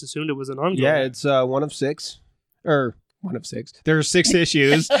just assumed it was an ongoing. Yeah, it's one of six. There are 6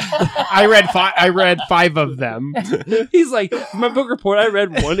 issues. I read 5 of them. He's like, my book report. I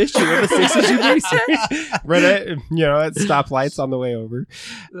read 1 issue of a 6-issue miniseries. Read it, at stoplights on the way over.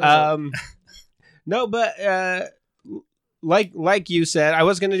 No, but like you said, I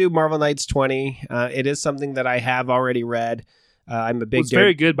was going to do Marvel Knights 20. It is something that I have already read. I'm a big. It's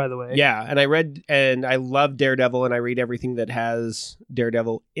very good, by the way. Yeah, and I love Daredevil, and I read everything that has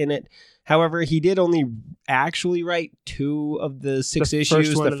Daredevil in it. However, he did only actually write 2 of the 6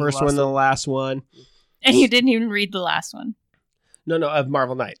 issues. The first one and the last one. And you didn't even read the last one. No, of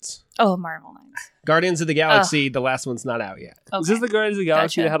Marvel Knights. Oh, Marvel Knights. Guardians of the Galaxy, the last one's not out yet. Okay. Is this the Guardians of the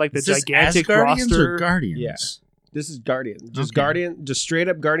Galaxy Gotcha. that had like the Is this gigantic Asgardians roster? or Guardians? Yeah. This is Guardians. Just Okay. just straight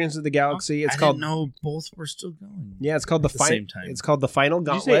up Guardians of the Galaxy. It's I called didn't know both were still going. Yeah, it's called at the same time. It's called the Final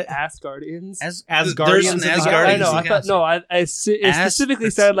Did you say Gauntlet. Asgardians? Asgardians There's an of the I Asgardians. know. I of the thought no. It specifically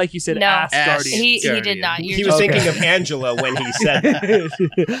sounded like you said No. Asgardians. He did not. He You're He was just- Okay. thinking of Angela when he said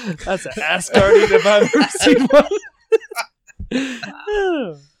that. That's an Asgardian if I've ever seen one.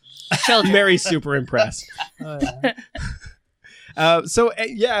 Children. Mary's super impressed.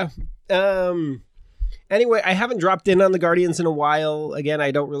 Anyway, I haven't dropped in on the Guardians in a while. Again,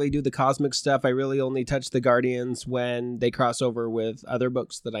 I don't really do the cosmic stuff. I really only touch the Guardians when they cross over with other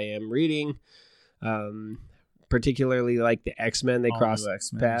books that I am reading. Particularly like the X-Men, they cross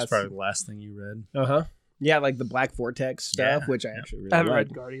X-Men. paths. That's probably the last thing you read. Uh-huh. Yeah, like the Black Vortex stuff, Yeah, which I yeah. actually I really haven't like.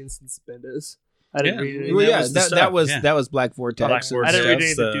 read Guardians since Bendis. I didn't read it. Well, That yeah, was the that stuff, was yeah. that was Black Vortex. Black and Vortex, I didn't read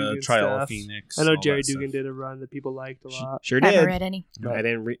any stuff. of the the Dugan Trial stuff. of Phoenix. I know all Jerry that stuff. Dugan did a run that people liked a lot. Sure I haven't did. read any. No, I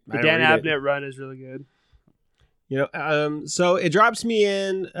didn't read. The Dan Abnett run is really good. So it drops me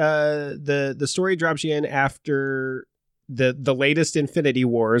in. The story drops you in after the latest Infinity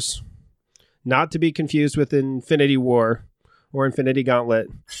Wars, not to be confused with Infinity War, or Infinity Gauntlet,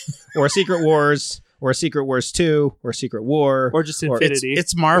 or Secret Wars, or Secret Wars 2, or Secret War, Or just Or Infinity.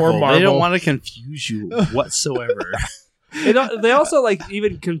 It's Marvel. Or Marvel. They don't want to confuse you whatsoever. They also like they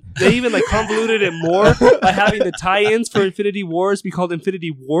even like convoluted it more by having the tie-ins for Infinity Wars be called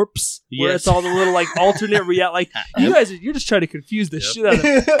Infinity Warps, where Yes. it's all the little like alternate reality. Like you guys, you're just trying to confuse the shit out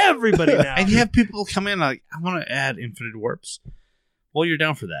of everybody now. And you have people come in like, I want to add Infinite Warps. Well, you're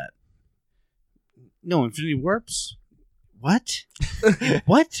down for that. No, Infinity Warps? What?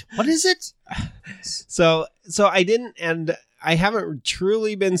 What? What is it? So I didn't, and I haven't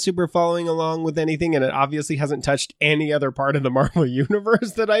truly been super following along with anything, and it obviously hasn't touched any other part of the Marvel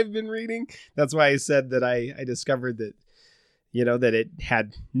universe that I've been reading. That's why I said that I discovered that, that it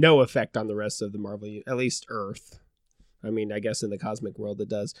had no effect on the rest of the Marvel, at least Earth. I mean, I guess in the cosmic world it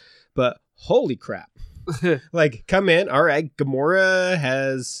does, but holy crap. Like, come in. All right. Gamora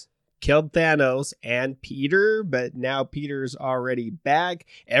has killed Thanos and Peter, but now Peter's already back.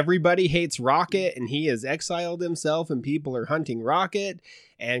 Everybody hates Rocket, and he has exiled himself, and people are hunting Rocket.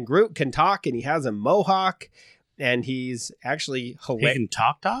 And Groot can talk, and he has a mohawk, and he's actually He hilarious. can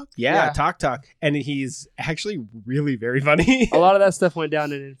talk? Yeah, Yeah. talk, and he's actually really very funny. A lot of that stuff went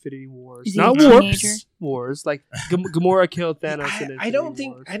down in Infinity Wars, Is he not a warps. teenager? Wars like Gamora killed Thanos. in Infinity I don't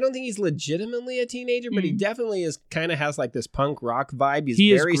think Wars. he's legitimately a teenager, but he Mm. definitely is kind of has like this punk rock vibe. He's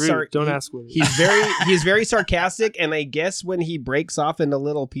He is very Groot. Don't ask Woody. He's very sarcastic, and I guess when he breaks off into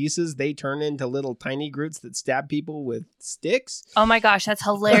little pieces, they turn into little tiny Groots that stab people with sticks. Oh my gosh, that's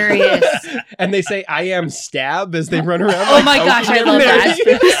hilarious. And they say "I am stab" as they run around. Oh like, my gosh, I "Open love your that.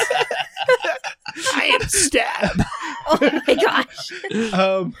 mouth." I am stab. Oh my gosh.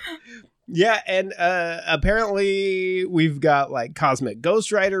 Yeah, and apparently we've got like Cosmic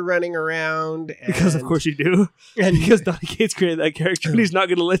Ghost Rider running around. Because of and- course you do. And Because Donny Cates created that character, and he's not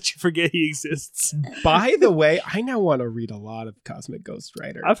going to let you forget he exists. by the way, I now want to read a lot of Cosmic Ghost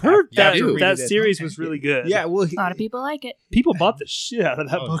Rider. I've heard Yeah, that you do. that Read it. series was really good. Yeah, well, A lot of people like it. people bought the shit out of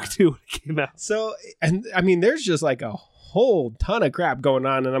that Oh, book yeah. too when it came out. so, and I mean, there's just like a whole ton of crap going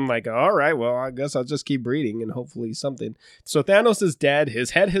on, and I'm like, all right, well, I guess I'll just keep reading and hopefully something. So Thanos is dead.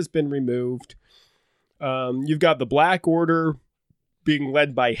 His head has been removed. You've got the Black Order being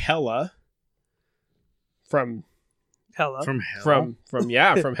led by Hela from Hello. From hell. from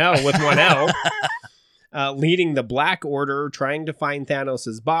hell with one L, leading the Black Order, trying to find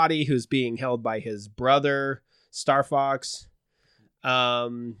Thanos' body, who's being held by his brother Star Fox,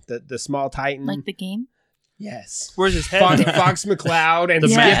 the small Titan. Like the game. Yes. Where's his head? Fox, though? Fox McCloud and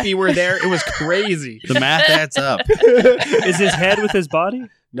Yeah. Skippy were there. It was crazy. The math adds up. Is his head with his body?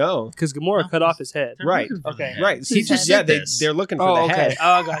 No. Because Gamora cut off his head. Right. Okay. Right. Whose See, head? yeah, This. they're looking for Oh, the okay. head.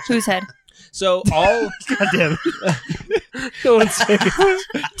 Oh, I got you. Whose head? So all God damn it. No one's saying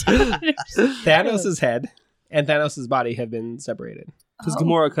it. Thanos' head and Thanos' body have been separated. Because Oh.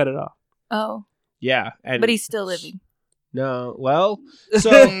 Gamora cut it off. Oh, Yeah. And but he's still living. no. Well,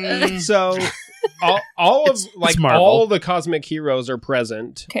 so all of like Marvel. all the cosmic heroes are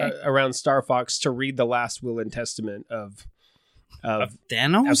present Okay. around Star Fox to read the last will and testament of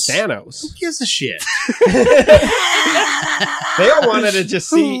Thanos? Thanos. Who gives a shit? They all wanted to just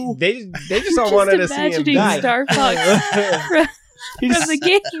see. They just all wanted to see him imagining die. Star Fox from the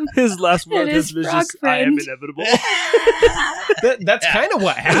game. His last word And his was frog just, I am friend. inevitable. That's kind of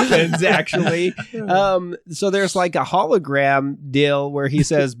what happens, actually. So there's like a hologram deal where he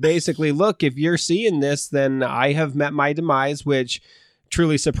says, basically, look, if you're seeing this, then I have met my demise, which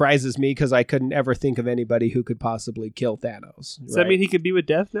truly surprises me because I couldn't ever think of anybody who could possibly kill Thanos. Does that mean he could be with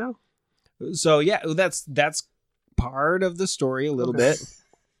Death now? So yeah, that's part of the story a little Okay. bit.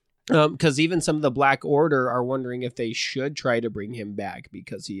 Because even some of the Black Order are wondering if they should try to bring him back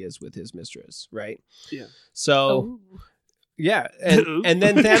because he is with his mistress, right? Yeah. So Oh. yeah, and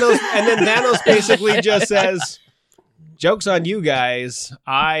then Thanos basically just says, "Joke's on you guys.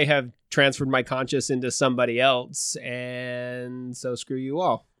 I have transferred my conscious into somebody else, and so screw you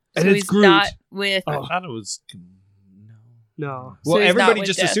all." And So it's he's Groot. not with. Oh. I thought it was. No. No. So Well, he's not everybody with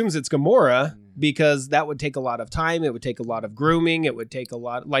just Death. assumes it's Gamora because that would take a lot of time. It would take a lot of grooming. It would take a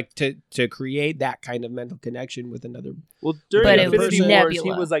lot, like to create that kind of mental connection with another. Well, during But it Infinity was Wars, he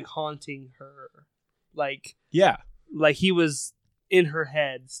Nebula. was like haunting her. Like he was in her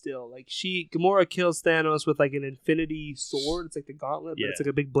head still. Like Gamora kills Thanos with like an infinity sword. It's like the gauntlet, but Yeah. it's like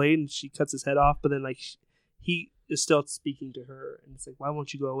a big blade, and she cuts his head off. But then like he is still speaking to her, and it's like, why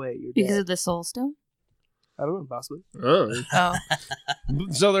won't you go away? You're Because dead. of the Soul Stone? I don't know, possibly. Oh. Oh.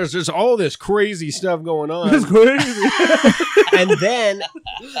 So there's just all this crazy stuff going It's on, crazy. and then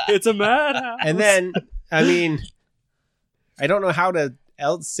It's a madhouse. I mean, I don't know how to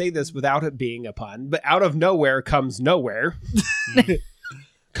else say this without it being a pun, but out of nowhere comes nowhere,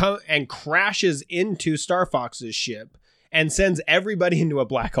 and crashes into Star Fox's ship and sends everybody into a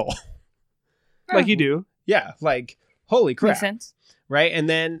black hole. like you do. Yeah, like holy crap, Makes sense. right? And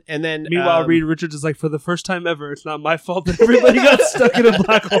then Meanwhile, Reed Richards is like, for the first time ever, it's not my fault that everybody got stuck in a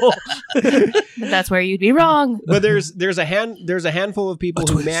black hole. But that's where you'd be wrong. But there's a handful of people A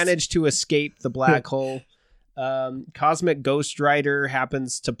who twist. managed to escape the black hole. Cosmic Ghost Rider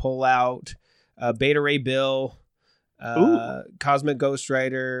happens to pull out. Beta Ray Bill, Cosmic Ghost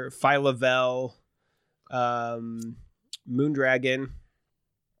Rider, Phyla-Vell, Moondragon,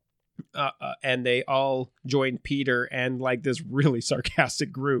 and they all join Peter and like this really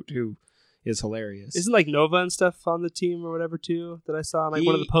sarcastic Groot who is hilarious. Isn't like Nova and stuff on the team or whatever too that I saw on like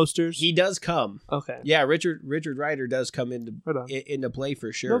one of the posters? He does come. Okay. Yeah, Richard Rider does come into Right on. into play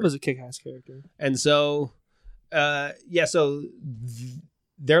for sure. Nova's a kick-ass character. And so,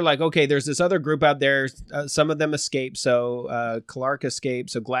 they're like, okay, there's this other group out there. Some of them escaped. So Clark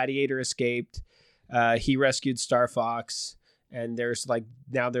escaped. So Gladiator escaped. He rescued Star Fox. And there's like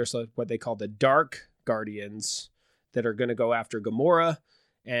what they call the Dark Guardians that are going to go after Gamora.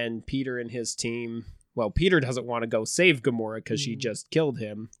 And Peter and his team. Well, Peter doesn't want to go save Gamora because she just killed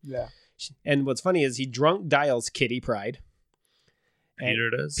him. Yeah. And what's funny is he drunk dials Kitty Pryde. And Peter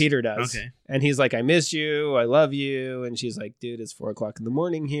does? Peter does. Okay. And he's like, I miss you. I love you. And she's like, dude, it's 4:00 in the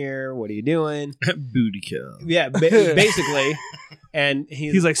morning here. What are you doing? Booty kill. Yeah, basically. And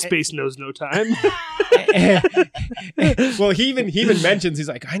He's like, space knows no time. well, he even mentions, he's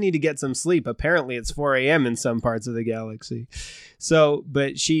like, I need to get some sleep. Apparently it's 4 a.m. in some parts of the galaxy. So,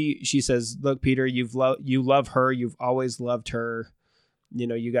 but she says, look, Peter, you love her. You've always loved her.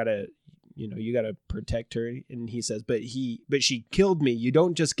 You gotta protect her. And he says, but she killed me. You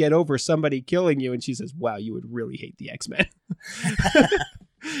don't just get over somebody killing you. And she says, wow, you would really hate the X-Men.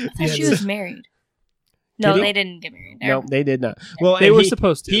 I thought she was married. No, Kitty? they didn't get married. No, they did not. Well, They and were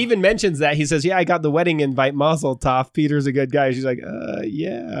supposed to. He even mentions that. He says, yeah, I got the wedding invite, Mazel Tov. Peter's a good guy. She's like,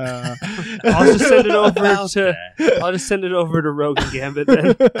 yeah. I'll just send it over About to. that. I'll just send it over to Rogan Gambit.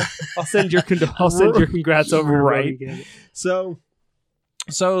 Then I'll send your congrats over to Right. Rogan Gambit. So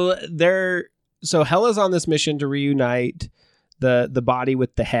Hela's on this mission to reunite the body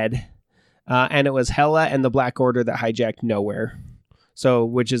with the head. And it was Hela and the Black Order that hijacked Nowhere. So,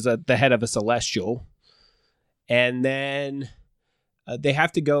 which is the head of a Celestial. And then they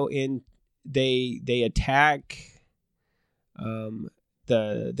have to go in. They attack the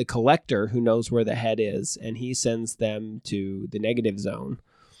the collector who knows where the head is, and he sends them to the negative zone.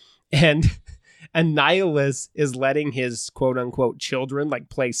 And Annihilus is letting his quote unquote children like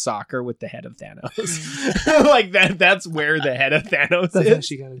play soccer with the head of Thanos. Like that's where the head of Thanos That's is.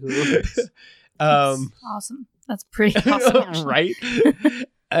 actually kind of cool. Awesome. That's pretty awesome. Actually.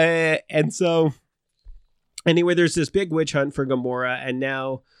 Right? And so anyway, there's this big witch hunt for Gamora, and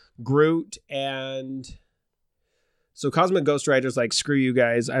now Groot and so Cosmic Ghost Rider's like, screw you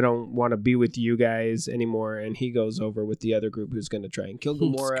guys, I don't want to be with you guys anymore, and he goes over with the other group who's going to try and kill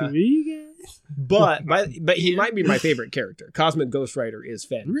Gamora. Screw you guys. But he might be my favorite character. Cosmic Ghost Rider is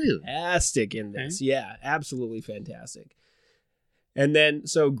Really? fantastic in this. Yeah, absolutely fantastic. And then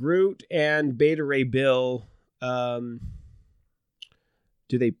so Groot and Beta Ray Bill, do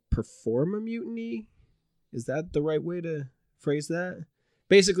they perform a mutiny? Is that the right way to phrase that?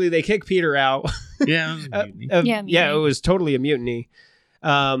 Basically, they kick Peter out. Yeah. It was a mutiny. Yeah, It was totally a mutiny.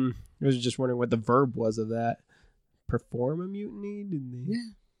 I was just wondering what the verb was of that. Perform a mutiny? Did they?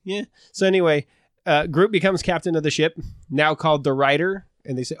 Yeah. So anyway, Groot becomes captain of the ship, now called the Rider.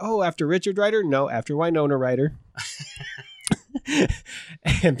 And they say, oh, after Richard Rider? No, after Winona Rider.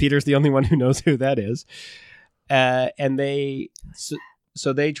 And Peter's the only one who knows who that is. And they...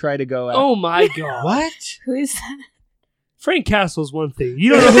 So they try to go out. Oh my god. What? Who is that? Frank Castle's one thing. You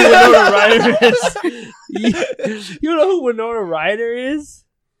don't know who Winona Ryder is. You don't know who Winona Ryder is?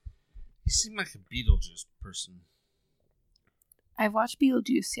 You seem like a Beetlejuice person. I've watched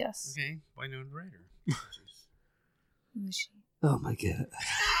Beetlejuice, yes. Okay. Why no writer? Who is she? Oh my god.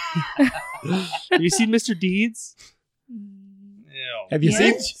 Have you seen Mr. Deeds? Have you Yeah.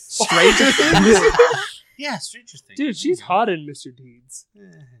 seen Stranger Things? Yeah, Stranger Things. Dude, she's hot in Mr. Deeds.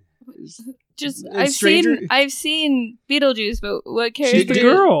 Just And I've Stranger- seen Beetlejuice, but what She's character? the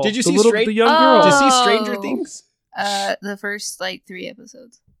girl. Did you The see little, Stran- the young Oh. girl? Did you see Stranger Things? The first like 3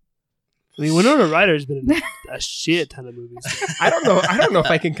 episodes. I mean, Winona Ryder's been in a shit ton of movies. I don't know if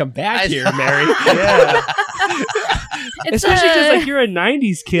I can come back here, Mary. Yeah. It's Especially because like you're a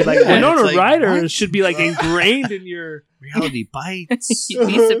 '90s kid. Like Yeah, Winona it's like, Ryder what? should be like ingrained in your. Reality bites. you'd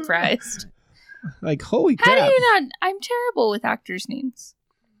be surprised. Like, holy How crap. do you not? I'm terrible with actors' names.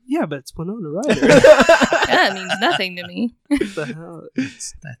 Yeah, but it's Winona Ryder. That means nothing to me. What the hell?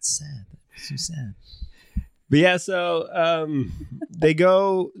 That's sad. That's so sad. But yeah, so they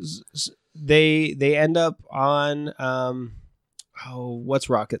go they end up on what's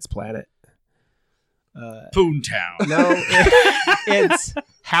Rocket's planet? Poontown. No, it's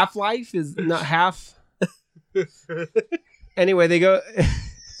Half-Life is not half. Anyway, they go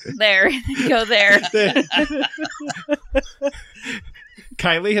There, go there.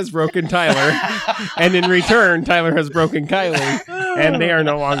 Kylie has broken Tyler, and in return, Tyler has broken Kylie, and they are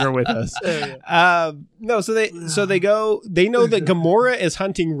no longer with us. No, so they go. They know that Gamora is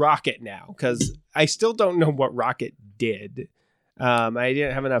hunting Rocket now because I still don't know what Rocket did. I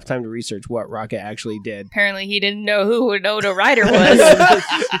didn't have enough time to research what Rocket actually did. Apparently, he didn't know who Winona Ryder was.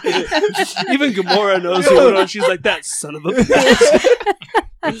 Even Gamora knows who Winona. She's like that son of a bitch.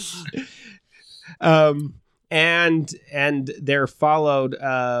 And they're followed.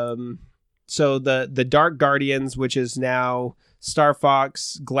 So the Dark Guardians, which is now Star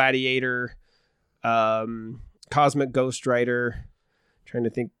Fox, Gladiator, Cosmic Ghost Rider. Trying to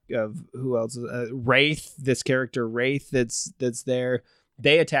think of who else. Wraith, this character Wraith that's there.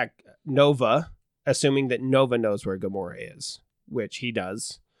 They attack Nova, assuming that Nova knows where Gamora is, which he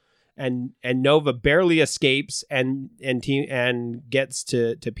does. And Nova barely escapes and gets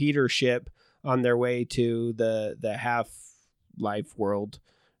to Peter's ship on their way to the Half-Life world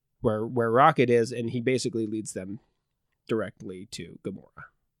where Rocket is, and he basically leads them directly to Gamora.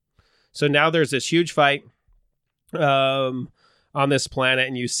 So now there's this huge fight on this planet,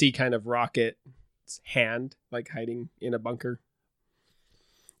 and you see kind of Rocket's hand like hiding in a bunker.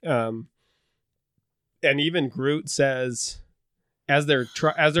 And even Groot says, as they're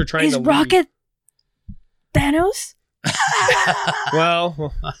trying Is to Rocket Thanos?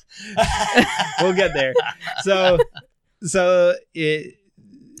 Well, we'll get there. So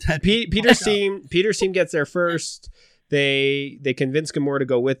Peter's team gets there first. They convince Gamora to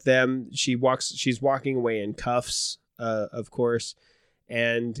go with them. She's walking away in cuffs, of course.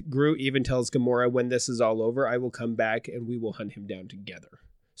 And Groot even tells Gamora, when this is all over, I will come back and we will hunt him down together.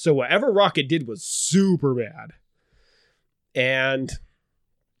 So whatever Rocket did was super bad. And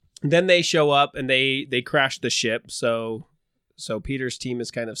then they show up and they crash the ship. So Peter's team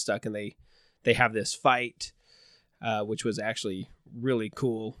is kind of stuck, and they have this fight, which was actually really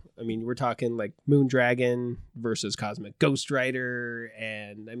cool. I mean, we're talking like Moondragon versus Cosmic Ghost Rider,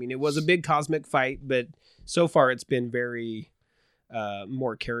 and I mean, it was a big cosmic fight, but so far it's been very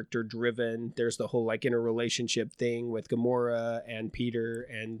more character driven. There's the whole like interrelationship thing with Gamora and Peter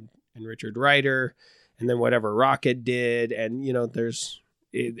and Richard Rider, and then whatever Rocket did, and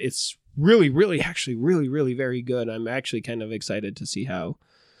it's really actually really very good. I'm actually kind of excited to see how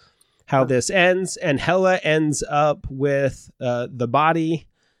this ends. And Hela ends up with the body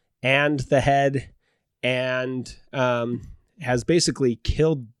and the head, and has basically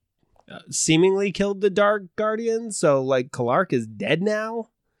seemingly killed the Dark Guardian. So like Clark is dead now.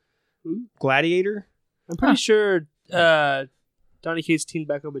 Gladiator. I'm pretty sure Donny Cates teamed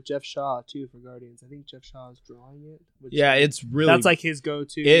back up with Jeff Shaw too for Guardians. I think Jeff Shaw is drawing it. Yeah, it's really that's like his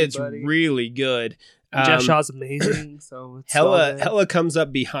go-to. It's buddy. really good. Jeff Shaw's amazing. So it's Hela comes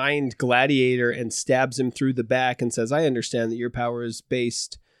up behind Gladiator and stabs him through the back and says, "I understand that your power is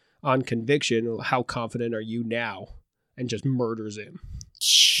based on conviction. How confident are you now?" And just murders him,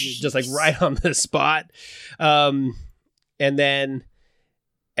 just like right on the spot. And then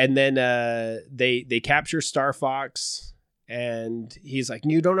they capture Star Fox. And he's like,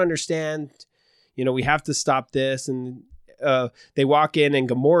 "You don't understand. We have to stop this." And they walk in, and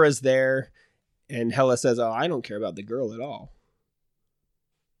Gamora's there. And Hela says, "Oh, I don't care about the girl at all."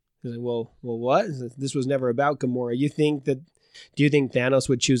 He's like, well, what? This was never about Gamora. Do you think Thanos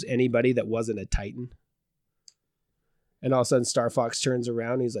would choose anybody that wasn't a Titan? And all of a sudden, Star Fox turns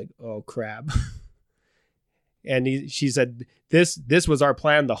around. And he's like, "Oh, crap." And she said, this was our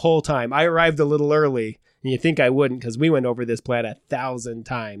plan the whole time. I arrived a little early. And you think I wouldn't, because we went over this plan 1,000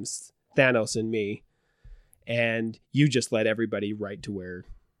 times, Thanos and me, and you just led everybody right to where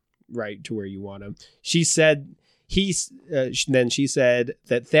you want them. She said then she said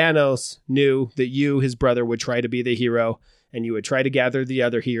that Thanos knew that you, his brother, would try to be the hero, and you would try to gather the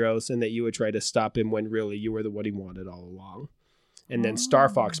other heroes, and that you would try to stop him when really you were the one he wanted all along. And then Star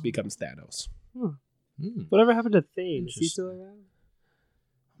Fox becomes Thanos. Whatever happened to Thane? Is he still around?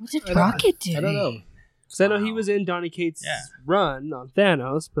 What did Rocket do? I don't know. Because I know he was in Donny Cates' run on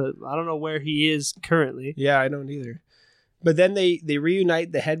Thanos, but I don't know where he is currently. Yeah, I don't either. But then they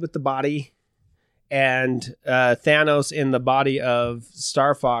reunite the head with the body, and Thanos in the body of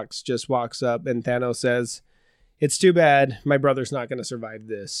Star Fox just walks up, and Thanos says, "It's too bad my brother's not going to survive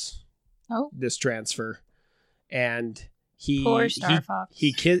this transfer." And Poor Star Fox.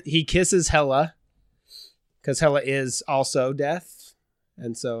 He kisses Hela, because Hela is also death.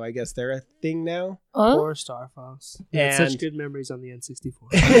 And so I guess they're a thing now. Poor Star Fox. And such good memories on the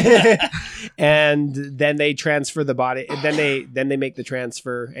N64. And then they transfer the body. Then they make the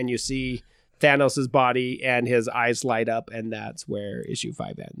transfer, and you see Thanos' body and his eyes light up, and that's where issue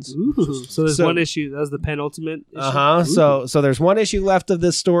 5 ends. Ooh, so there's one issue. That was the penultimate issue? So there's one issue left of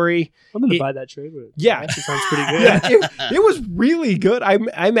this story. I'm going to buy that trade. Yeah. That sounds pretty good. Yeah, it was really good.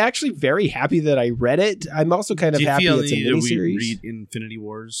 I'm actually very happy that I read it. I'm also kind of happy it's a miniseries. Read Infinity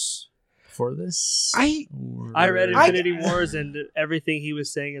Wars for this? I read Infinity Wars, and everything he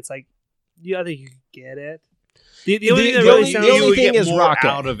was saying, it's like, I think you could get it. The only thing that really sounds you would thing get is more Rocket.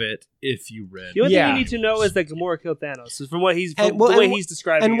 out of it if you read. The only thing you need to know is that Gamora killed Thanos. Is from what he's the way he's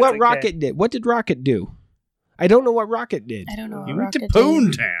describing and it. what Rocket did. What did Rocket do? I don't know what Rocket did. I don't know. He what went to Rocket did.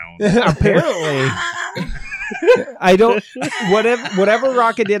 Poontown. Apparently. I don't whatever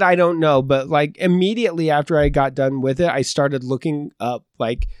Rocket did, I don't know, but like immediately after I got done with it, I started looking up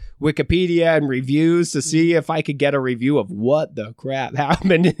like Wikipedia and reviews to see if I could get a review of what the crap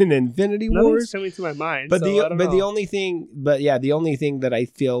happened in Infinity Nothing's Wars. coming to my mind. But so the only thing that I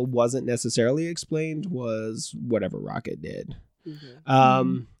feel wasn't necessarily explained was whatever Rocket did.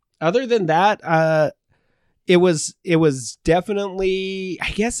 Mm-hmm. Other than that, it was definitely,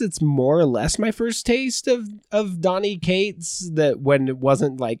 I guess it's more or less my first taste of Donny Cates, that when it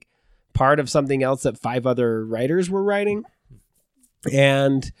wasn't like part of something else that 5 other writers were writing.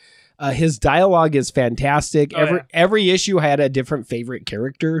 And his dialogue is fantastic. Every issue had a different favorite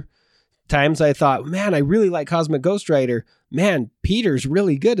character. Times I thought, man, I really like Cosmic Ghost Rider. Man, Peter's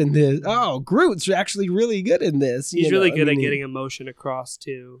really good in this. Oh, Groot's actually really good in this. He's really good at getting emotion across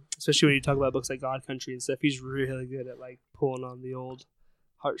too, especially when you talk about books like God Country and stuff. He's really good at like pulling on the old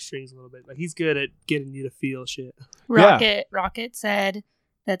heartstrings a little bit. Like he's good at getting you to feel shit. Rocket said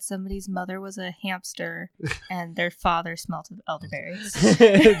that somebody's mother was a hamster and their father smelt of elderberries.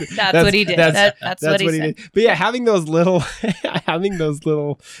 That's what he did. That's what he said. Did. But yeah, having those little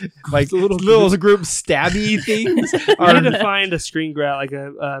like little group stabby things. We need to find a screen grab, like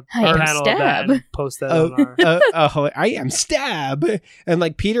a panel of that, and post that on our. I am Stab, and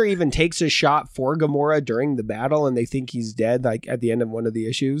like Peter even takes a shot for Gamora during the battle, and they think he's dead, like at the end of one of the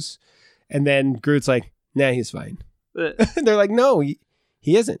issues, and then Groot's like, "Nah, he's fine." They're like, "No,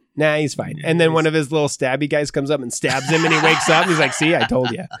 He isn't. Nah, he's fine. And then one of his little stabby guys comes up and stabs him, and he wakes up. And he's like, "See, I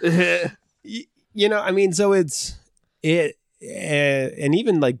told you." You know, I mean, so and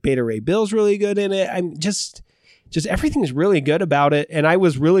even like Beta Ray Bill's really good in it. I'm just everything's really good about it, and I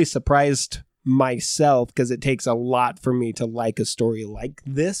was really surprised myself because it takes a lot for me to like a story like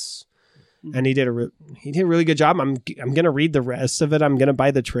this. And he did a really good job. I'm gonna read the rest of it. I'm gonna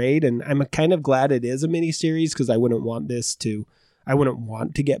buy the trade, and I'm kind of glad it is a miniseries because I wouldn't want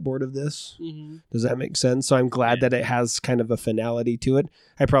to get bored of this. Mm-hmm. Does that make sense? So I'm glad that it has kind of a finality to it.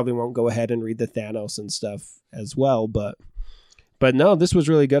 I probably won't go ahead and read the Thanos and stuff as well, but no, this was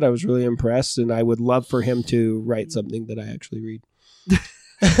really good. I was really impressed, and I would love for him to write something that I actually read.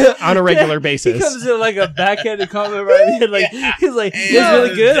 On a regular basis. He comes in like a backhanded comment right here. Like he's like, "It's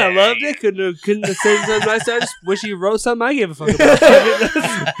really good. I loved it. Couldn't have said something nice. I just wish he wrote something I gave a fuck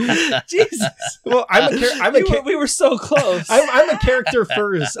about." Jesus. Well, we were so close. I'm a character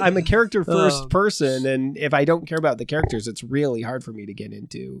first. I'm a character first person, and if I don't care about the characters, it's really hard for me to get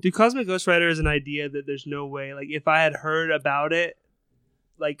into. Dude, Cosmic Ghost Rider is an idea that there's no way. Like if I had heard about it,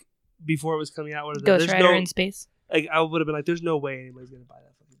 like before it was coming out, Ghost Rider in space. Like I would have been like, "There's no way anybody's gonna buy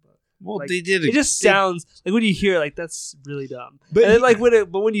that fucking book." Well, like, they did. It just sounds like when you hear it, like that's really dumb. But and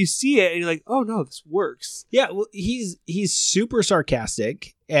then when you see it, and you're like, "Oh no, this works." Yeah, well, he's super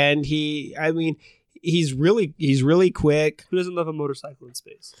sarcastic, and he's really quick. Who doesn't love a motorcycle in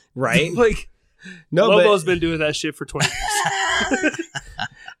space? Right? Like, no, Lobo's been doing that shit for 20 years.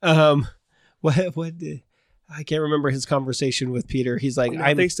 What? I can't remember his conversation with Peter. He's like,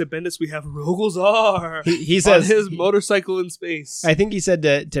 thanks to Bendis, we have Rogolzar. He says on his motorcycle in space. I think he said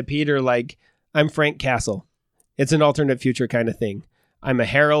to Peter, like, "I'm Frank Castle. It's an alternate future kind of thing. I'm a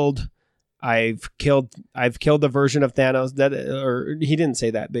herald. I've killed the version of Thanos that," or he didn't say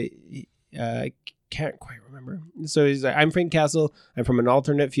that, but I can't quite remember. So he's like, "I'm Frank Castle. I'm from an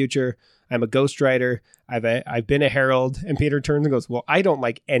alternate future. I'm a Ghost Rider. I've been a herald." And Peter turns and goes, "Well, I don't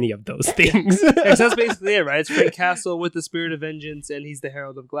like any of those things." That's basically it, right? It's Frank Castle with the spirit of vengeance, and he's the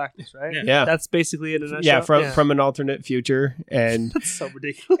herald of Galactus, right? Yeah. That's basically it in a nutshell. Yeah, from an alternate future, and that's so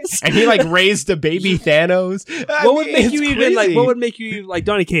ridiculous. and he like raised a baby Thanos. What would make you like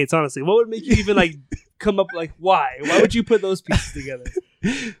Donny Cates? Honestly, what would make you even like come up like why? Why would you put those pieces together?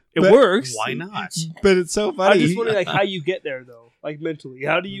 It works. Why not? But it's so funny. I'm just wondering like how you get there though, like mentally.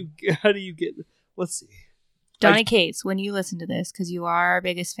 How do you get? Let's see. Donny Cates, when you listen to this, because you are our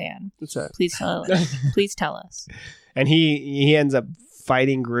biggest fan, What's that? please tell us. Please tell us. And he ends up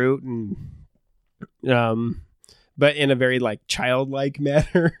fighting Groot, and but in a very like childlike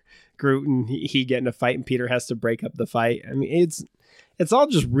manner. Groot and he get in a fight, and Peter has to break up the fight. I mean, it's all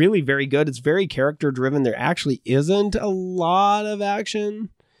just really very good. It's very character driven. There actually isn't a lot of action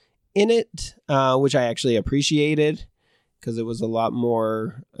in it, which I actually appreciated because it was a lot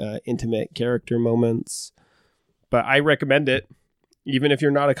more intimate character moments. But I recommend it, even if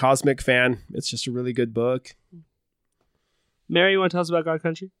you're not a cosmic fan. It's just a really good book. Mary, you want to tell us about God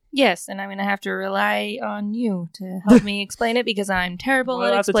Country? Yes, and I'm going to have to rely on you to help me explain it because I'm terrible Well,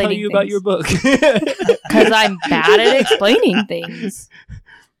 at I have to explaining tell you things. about your book. Because I'm bad at explaining things.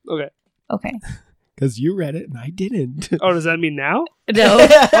 Okay. Okay. Because you read it and I didn't. Oh, does that mean now? No.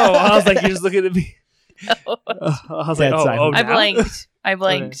 Oh, I was like, you're just looking at me. I was like, That's oh, I now? blanked. I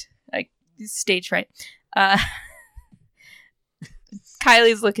blanked. Like stage fright.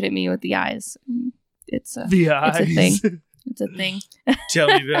 Kylie's looking at me with the eyes. It's a The eyes. It's a thing. It's a thing. Tell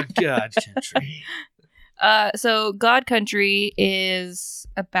me about God Country. So God Country is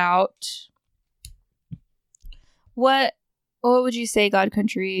about what would you say God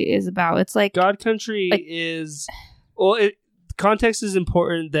Country is about? It's like God Country like- is context is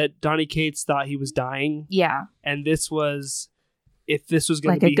important that Donny Cates thought he was dying, yeah. and if this was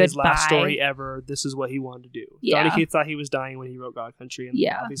going Like to a be his last goodbye. story ever, this is what he wanted to do. Yeah. Donny Cates thought he was dying when he wrote God Country, and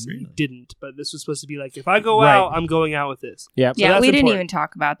Yeah. obviously he Really? didn't. But this was supposed to be like, if I go Right. out, I'm going out with this. Yeah. Yeah, that's we didn't important. even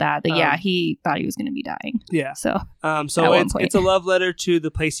talk about that. But yeah, he thought he was going to be dying. Yeah. So At So one point. it's a love letter to the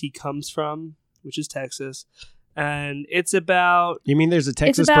place he comes from, which is Texas, and it's about You mean there's a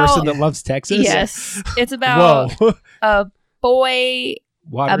Texas about- person that loves Texas? yes, it's about Whoa. a boy,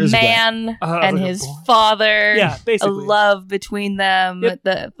 Water a is wet. man, and like a his boy. father. Yeah, a basically. love between them. Yep.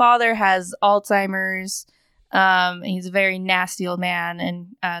 The father has Alzheimer's. He's a very nasty old man, and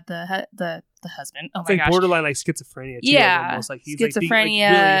the husband. Oh It's my like gosh, borderline like schizophrenia. Too, Yeah, almost. Like he's like, schizophrenia.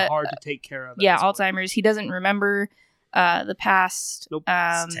 really hard to take care of. at yeah, this point. Alzheimer's. He doesn't remember the past. Nope.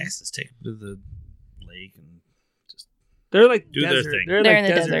 It's Texas. Take him to the lake and just They're like Do their desert. thing. They're They're like in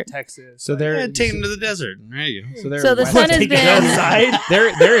the desert, desert. Texas. So they're Yeah, take them to the desert. There you go. they're So the West sun has Take been- it outside.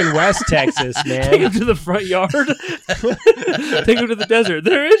 They're in West Texas, Take man. them to the front yard. Take them to the desert.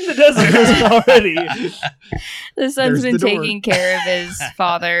 They're in the desert already, The son's There's been the door. taking care of his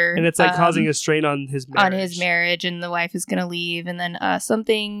father, and it's like causing a strain on his marriage. and the wife is going to leave, and then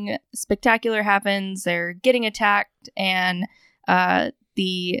something spectacular happens. They're getting attacked, and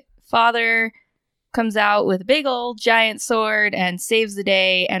the father comes out with a big old giant sword and saves the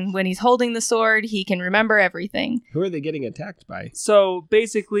day. And when he's holding the sword, he can remember everything. Who are they getting attacked by? So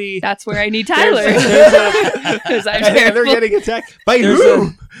basically, That's where I need Tyler. there's 'Cause I'm And they're terrible. getting attacked by There's who?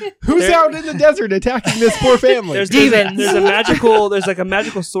 Who's there- out in the desert attacking this poor family? there's Demons. there's like a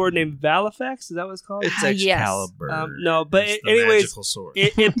magical sword named Valifex. Is that what it's called? It's Yes. Excalibur. No, but It's the anyways, magical sword.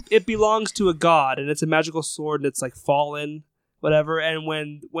 it belongs to a god, and it's a magical sword, and it's like fallen, whatever. And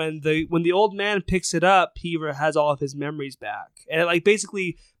when the old man picks it up, he has all of his memories back, and it like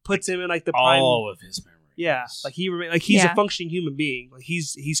basically puts him in like the prime. all of his memories. Yeah, like he's Yeah. a functioning human being. Like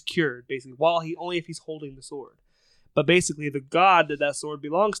he's cured basically, only if he's holding the sword. But basically, the god that sword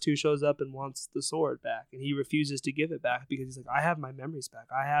belongs to shows up and wants the sword back, and he refuses to give it back because he's like, I have my memories back.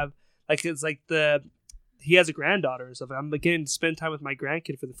 I have it's like he has a granddaughter, so I'm getting to spend time with my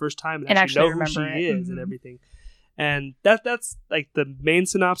grandkid for the first time and actually know who remember she it. is and Mhm. everything. And that's like the main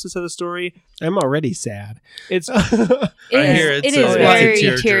synopsis of the story. I'm already sad. It's I hear It it's is a very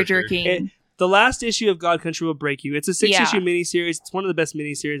tearjerker. tear-jerking. the last issue of God Country will break you. It's a 6-issue Yeah. miniseries. It's one of the best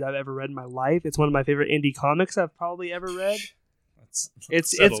miniseries I've ever read in my life. It's one of my favorite indie comics I've probably ever read.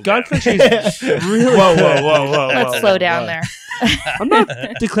 It's God down. Country's really Whoa, good. whoa, whoa, whoa! Let's whoa, slow whoa, down whoa. there. I'm not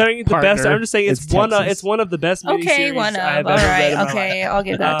declaring it the best. Partner, I'm just saying it's it's one. Texas. It's one of the best miniseries Okay, one I have of. All ever read in right. my Okay, life. I'll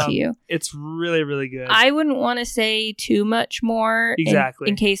give that to Um, you. It's really, really good. I wouldn't want to say too much more Exactly.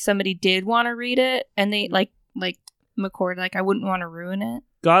 in case somebody did want to read it and they like McCord, like I wouldn't want to ruin it.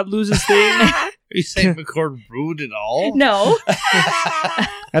 God loses things. Are you saying McCord ruined it all? No.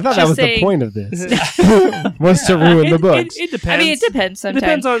 I thought that Just was saying. the point of this. Was to ruin the books. It depends. I mean, it depends It sometimes.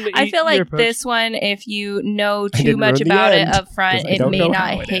 depends on. I feel your like approach. this one, if you know I too didn't much ruin the about it end, up front, 'cause I it don't may know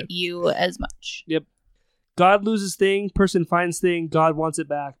how not it hit ends. you as much. God loses thing, person finds thing, God wants it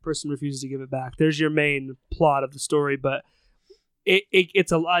back, person refuses to give it back. There's your main plot of the story, but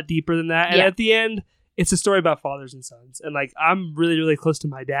it's a lot deeper than that. And Yeah. at the end, it's a story about fathers and sons. And like I'm really, really close to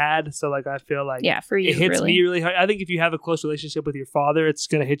my dad, so like I feel like Yeah, for you, it hits really. me really hard. I think if you have a close relationship with your father, it's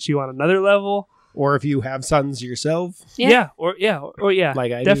gonna hit you on another level. Or if you have sons yourself, Yeah. Or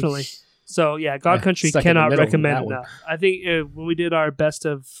like I do. definitely. So yeah, God Yeah, Country stuck in the cannot middle of recommend that one. enough. I think when we did our best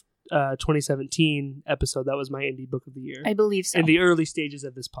of 2017 episode, that was my indie book of the year. I believe so. In the early stages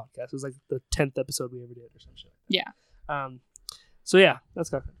of this podcast, it was like the 10th episode we ever did, or some shit. Yeah. So yeah, that's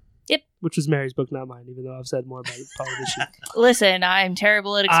God Country. Yep. Which was Mary's book, not mine. Even though I've said more about it probably this year. Listen, I'm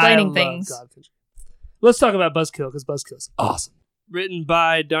terrible at I explaining love things. God Country. Let's talk about Buzzkill because Buzzkill's awesome. Written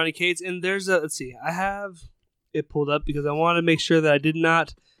by Donny Cates, and there's let's see, I have it pulled up because I want to make sure that I did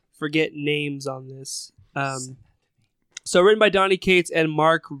not forget names on this. So written by Donny Cates and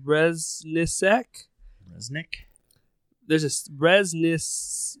Mark Resnicek. Resnick? There's a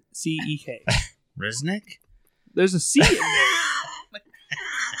Resnicek. Resnick? There's a C in there.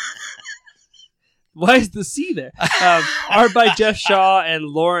 Why is the C there? Art by Jeff Shaw and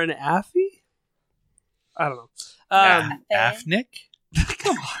Lauren Affey? I don't know. Afnick?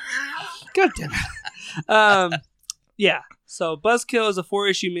 God damn it. Yeah. So Buzzkill is a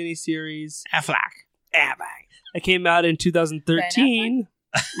 4-issue miniseries Affleck. that came out in 2013.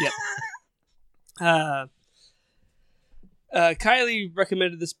 Yep. Kylie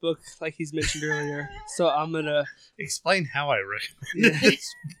recommended this book, like he's mentioned earlier. So I'm gonna. Explain how I recommend it.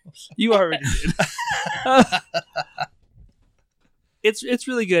 You already did. It's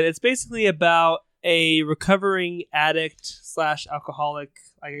really good. It's basically about a recovering addict / alcoholic.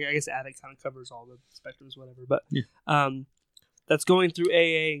 I guess addict kind of covers all the spectrums, whatever. But that's going through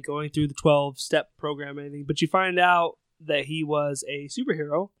AA and going through the 12-step program and everything. But you find out that he was a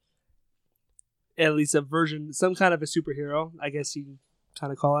superhero, at least a version, some kind of a superhero, I guess you can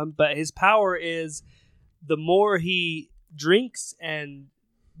kind of call him. But his power is the more he drinks and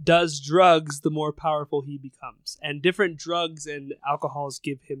does drugs, the more powerful he becomes. And different drugs and alcohols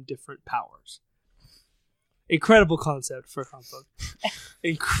give him different powers. Incredible concept for a comic book.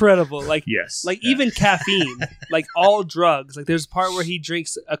 Incredible. Like, Yes. like even caffeine, like all drugs. Like there's a part where he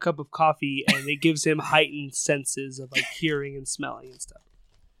drinks a cup of coffee and it gives him heightened senses of like hearing and smelling and stuff.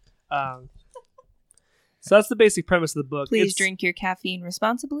 So that's the basic premise of the book. Please It's- drink your caffeine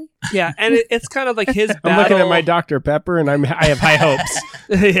responsibly. Yeah, and it's kind of like his battle. I'm looking at my Dr. Pepper, and I have high hopes.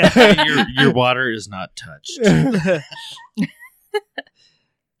 yeah. your water is not touched.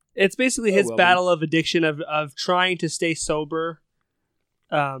 It's basically Oh, his well, battle of addiction of trying to stay sober.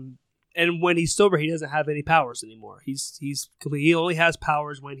 And when he's sober, he doesn't have any powers anymore. He only has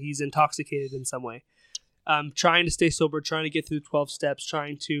powers when he's intoxicated in some way. Trying to stay sober, trying to get through 12 steps,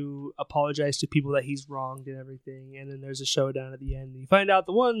 trying to apologize to people that he's wronged and everything. And then there's a showdown at the end. You find out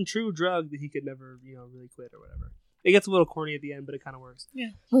the one true drug that he could never, really quit or whatever. It gets a little corny at the end, but it kind of works.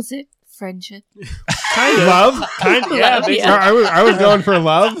 Was it friendship? Kind of. Love? Kind of. Yeah. Love, basically. yeah. I was going for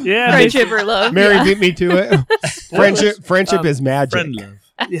love. Yeah. Friendship or love? Mary yeah. beat me to it. Friendship is magic. Friend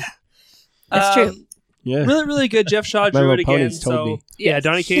love. That's true. Yeah. Really, really good. Jeff Shaw My drew little it again. ponies told So me. yeah, Yes.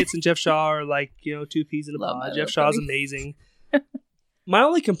 Donny Cates and Jeff Shaw are like two peas in a Love My pod. Little Jeff Shaw's Pony. amazing. My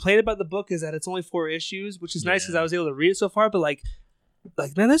only complaint about the book is that it's only 4 issues, which is nice because I was able to read it so far. But like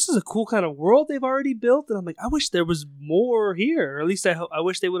man, this is a cool kind of world they've already built, and I'm like, I wish there was more here. Or at least I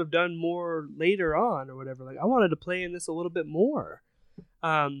wish they would have done more later on or whatever. Like I wanted to play in this a little bit more.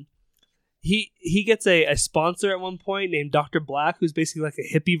 He gets a sponsor at one point named Dr. Black, who's basically like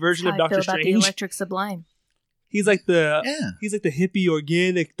a hippie version How of I feel Doctor about the Strange. Electric Sublime. He's like the Yeah. he's like the hippie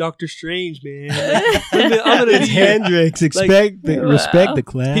organic Doctor Strange, man. Like, I'm gonna It's be- Hendrix. Respect the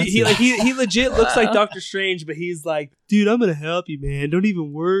class. he legit looks like Doctor Strange, but he's like, dude, I'm gonna help you, man. Don't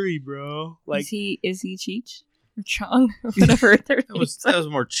even worry, bro. Like Is he Cheech or Chong or whatever their That was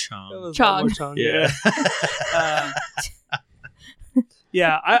more that Chong. was Chong. more Chong, Yeah.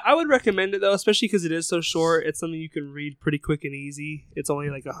 Yeah, I would recommend it though, especially because it is so short. It's something you can read pretty quick and easy. It's only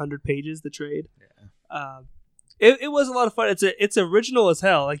like 100 pages. The trade. It was a lot of fun. It's original as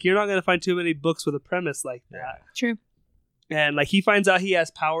hell. Like you're not gonna find too many books with a premise like that. True. And like he finds out he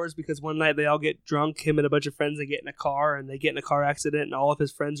has powers because one night they all get drunk, him and a bunch of friends, they get in a car and they get in a car accident and all of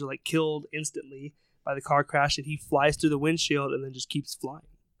his friends are like killed instantly by the car crash, and he flies through the windshield and then just keeps flying.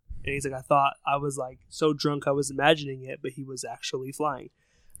 And he's like, I thought I was like so drunk I was imagining it, but he was actually flying.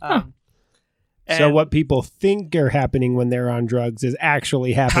 So and what people think are happening when they're on drugs is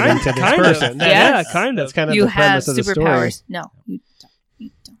actually happening to this kind of. person. Yeah, kind of. That's kind of You the have premise of the story. superpowers. No, you don't. You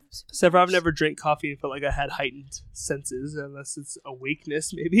don't. have superpowers. Except for I've never drank coffee and felt like I had heightened senses, unless it's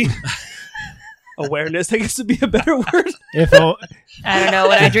awakeness, maybe. Awareness, I guess would be a better word. If I don't know.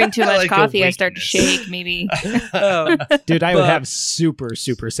 When I drink too I much like coffee, I start to awakeness. shake. Maybe. dude, I would But- have super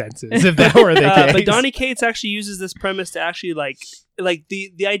senses if that were the case. But Donny Cates actually uses this premise to actually like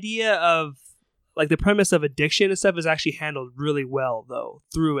the idea of like the premise of addiction and stuff is actually handled really well though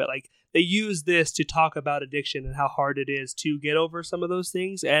through it. Like they use this to talk about addiction and how hard it is to get over some of those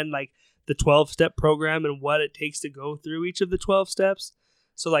things, and like the 12-step program and what it takes to go through each of the 12 steps.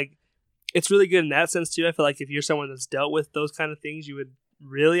 So like it's really good in that sense too. I feel like if you're someone that's dealt with those kind of things, you would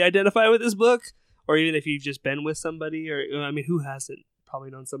really identify with this book. Or even if you've just been with somebody, or I mean, who hasn't probably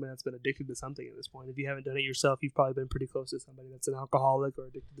known somebody that's been addicted to something at this point? If you haven't done it yourself, you've probably been pretty close to somebody that's an alcoholic or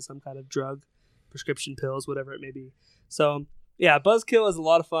addicted to some kind of drug, prescription pills, whatever it may be. So yeah, Buzzkill is a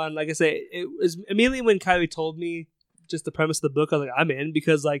lot of fun. Like I say, it was immediately when Kylie told me just the premise of the book, I was like, I'm in,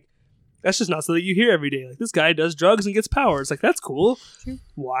 because like that's just not something you hear every day. Like this guy does drugs and gets powers. Like that's cool. True.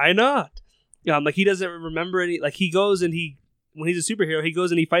 Why not? Like he doesn't remember any. Like he goes and when he's a superhero, he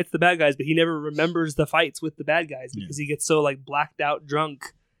goes and he fights the bad guys, but he never remembers the fights with the bad guys because he gets so like blacked out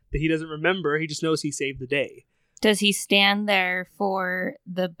drunk that he doesn't remember. He just knows he saved the day. Does he stand there for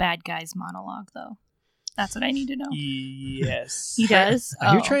the bad guy's monologue, though? That's what I need to know. Yes. He does?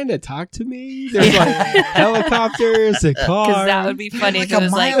 Are you trying to talk to me? There's like helicopters, a car. Because that would be funny if Like it a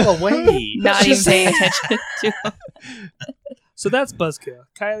was like mile away. not even paying attention to him. So that's Buzzkill.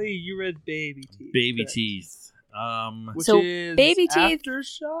 Kylie, you read Baby Teeth. Baby correct? teeth. Which So, is Baby Teeth-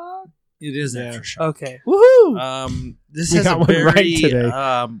 Aftershock? It is Yeah. Aftershock. Okay. Woohoo! This We has got a one very right today.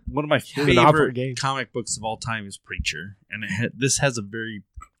 one of my An offer favorite game. comic books of all time is Preacher, and this has a very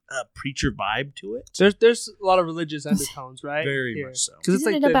Preacher vibe to it. There's a lot of religious undertones, right? Very Here. much so. 'Cause it's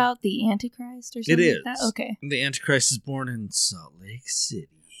Isn't like it the- about the Antichrist or something It like that? is. Okay. The Antichrist is born in Salt Lake City.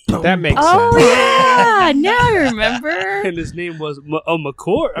 That makes Oh, sense. yeah. Now I remember. and his name was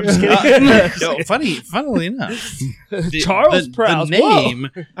McCourt. I'm just kidding. No, funnily enough, Charles the Prowse. name,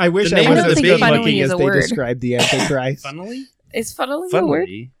 I wish The I name was of as the good baby- looking Funneling as is a they word. described the Antichrist. funnily, Is funneling a word?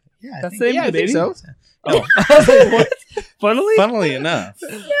 yeah, That's the name Yeah, of I the think baby? so. Oh, I was like, what? Funnily? funnily enough,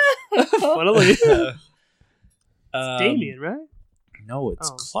 Funnily. um, Damien, right? No, it's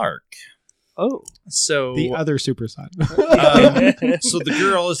Oh. Clark. Oh. So The other super son. so the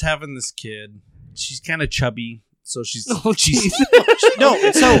girl is having this kid. She's kind of chubby. So she's Oh, she's jeez. no.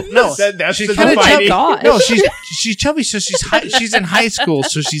 That's She's the kinda defining- Gosh. No, she's chubby, so she's in high school,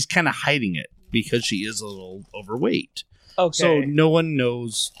 so she's kind of hiding it because she is a little overweight. Okay. So no one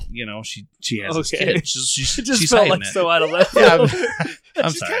knows, she has this Okay. kid. She's it just she's felt hiding like it. so out of left Yeah, field.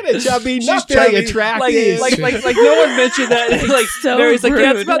 I'm She's sorry. kind of chubby, not She's very chubby. attractive. like no one mentioned that. Like So Mary's like, yeah,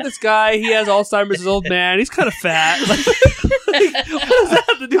 it's rude. about this guy. He has Alzheimer's. His old man. He's kind of fat. Like, what does that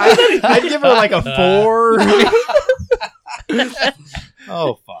have to do with anything? I'd give her like a 4.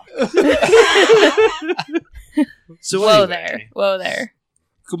 Oh fuck. So Whoa anyway, there.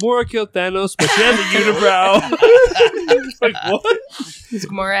 Gamora killed Thanos, but she has a unibrow. It's like, what? Does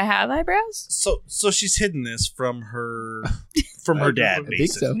Gamora have eyebrows? So she's hidden this from her dad, I think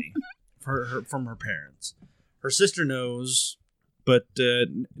so. basically. From her parents. Her sister knows, but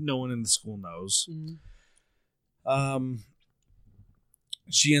no one in the school knows.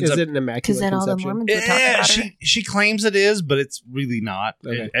 She ends Is up. it an immaculate Because then all the conception? Mormons were talking about her. she claims it is, but it's really not.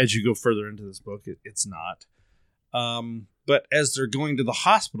 Okay. As you go further into this book, it's not. But as they're going to the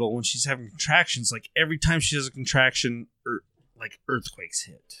hospital when she's having contractions, like every time she has a contraction, like earthquakes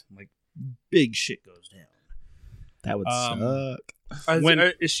hit, like big shit goes down. That would Um,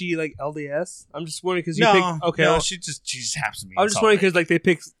 suck. Is she like LDS? I'm just wondering because you No, pick. Okay, no, well, she just happens to be. I'm in just Salt wondering Lake. because like they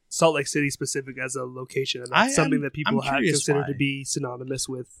pick Salt Lake City specific as a location, and that's something that people I'm have curious considered to why. be synonymous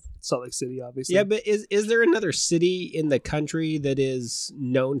with Salt Lake City. Obviously, Yeah, but is there another city in the country that is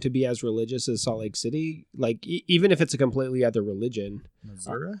known to be as religious as Salt Lake City? Like, even if it's a completely other religion,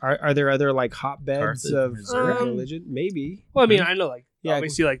 Missouri. are there other like hotbeds Carthage, of Missouri? religion? Maybe. well, I mean, I know like Yeah.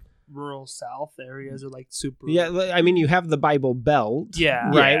 obviously like rural South areas are like super. Yeah, I mean, you have the Bible Belt, Yeah.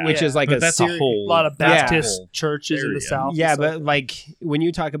 right, Yeah. which is like But a that's seri- a whole a lot of Yeah. Baptist whole churches in the area. South. Yeah, and stuff. but like when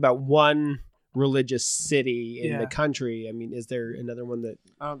you talk about one religious city in Yeah. the country, I mean, is there another one that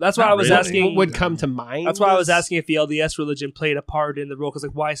That's why Not I was really. asking. would come to mind? That's why I was asking if the LDS religion played a part in the role, because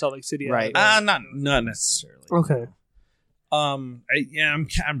like why Salt Lake City? Right. Not necessarily. Okay. I'm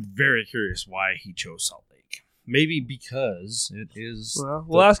very curious why he chose Salt Lake. Maybe because it is. Well,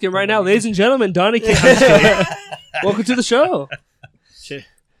 we'll ask him right now, ladies and gentlemen. Donnie, welcome to the show. Shit.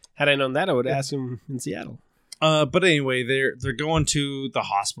 Had I known that, I would ask him in Seattle. But anyway, they're going to the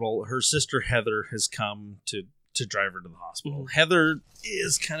hospital. Her sister Heather has come to drive her to the hospital. Mhm. Heather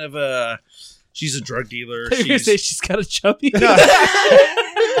is kind of she's a drug dealer. You're gonna say she's kind of chubby.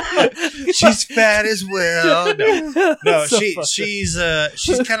 She's fat as well. No, So funny. she's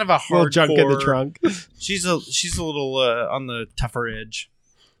kind of a Little hardcore. junk in the trunk. She's a little on the tougher edge.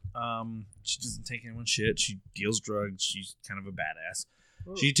 She doesn't take anyone's shit. She deals drugs. She's kind of a badass.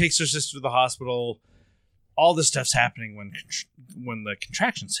 She takes her sister to the hospital. All this stuff's happening when the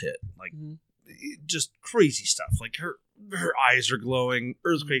contractions hit. Like just crazy stuff. Like her eyes are glowing.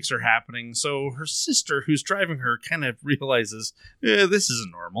 Earthquakes are happening. So her sister, who's driving her, kind of realizes, this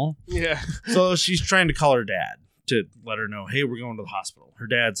isn't normal. Yeah. So she's trying to call her dad to let her know, hey, we're going to the hospital. Her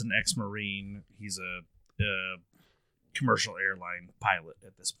dad's an ex-Marine. He's a commercial airline pilot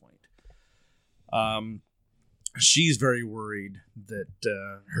at this point. She's very worried that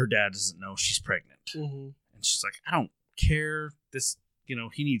her dad doesn't know she's pregnant. Mm-hmm. And she's like, I don't care. This,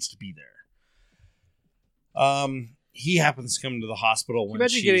 he needs to be there. He happens to come to the hospital when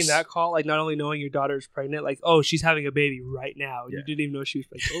Imagine she's... getting that call, like not only knowing your daughter's pregnant, like, oh, she's having a baby right now. Yeah. You didn't even know she was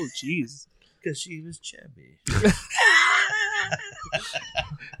like, oh, jeez. Because she was chubby.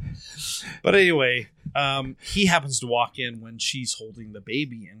 But anyway, he happens to walk in when she's holding the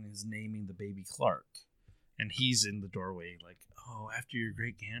baby and is naming the baby Clark. And he's in the doorway like, oh, after your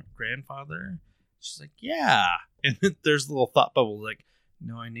great-grandfather? She's like, yeah. And then there's a little thought bubble like,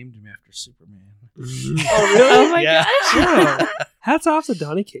 no, I named him after Superman. Oh, really? Oh my Yeah. gosh. Yeah. Hats off to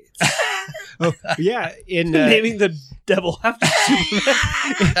Donny Cates. Yeah, in Naming the devil after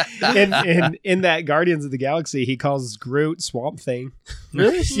Superman. in that Guardians of the Galaxy, he calls Groot Swamp Thing.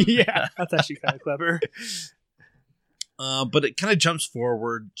 Really? Yeah. That's actually kind of clever. But it kind of jumps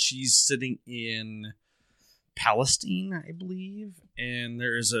forward. She's sitting in Palestine, I believe, and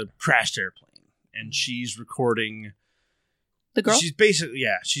there is a crashed airplane. And she's recording... The girl? She's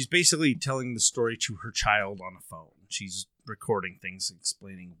basically telling the story to her child on a phone. She's recording things,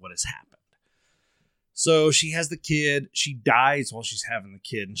 explaining what has happened. So she has the kid. She dies while she's having the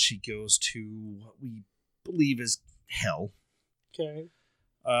kid, and she goes to what we believe is hell. Okay.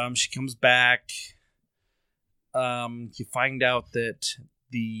 She comes back. You find out that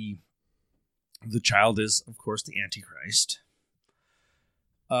the child is, of course, the Antichrist.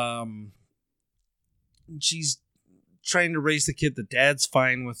 She's trying to raise the kid. The dad's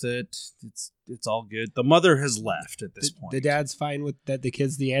fine with it. It's all good. The mother has left at this point. The dad's fine with that. The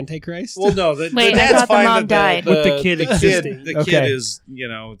kid's the Antichrist. Well, no, the Wait, I dad's thought the fine mom that died. With the kid existing. The Okay. kid is,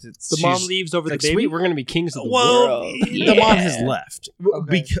 it's, The mom she's- leaves over the like, baby. sweet, we're gonna be kings of the Well, world. the mom has Yeah. left.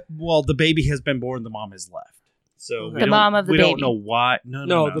 Okay. The baby has been born. The mom has left. So Okay. we The don't- mom of the we baby. don't know why. No,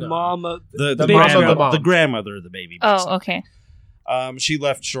 no, the mom. The baby's mom of the grandmother, mom. the grandmother of the baby. Oh, okay. She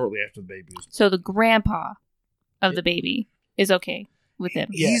left shortly after the baby was. So the grandpa of the baby is okay with him.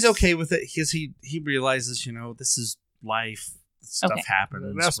 He's Yes. okay with it because he realizes, this is life. Stuff Okay.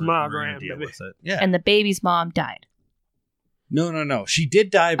 happens. That's We're my gonna deal grandbaby. with it. Yeah. And the baby's mom died. No. She did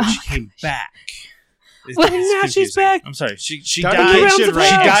die, but Oh she my came back. What? Now she's confusing. back. I'm sorry. She Donnie died. Cates She should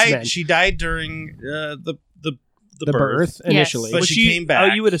write X-Men. died. She died during the The birth Yes. initially. But she came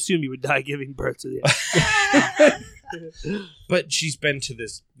back. Oh, you would assume you would die giving birth to the. But she's been to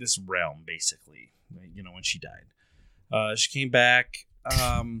this realm basically. When she died, she came back.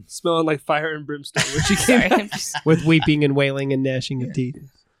 Smelling like fire and brimstone when she came Sorry. back. I'm just- with weeping and wailing and gnashing of teeth.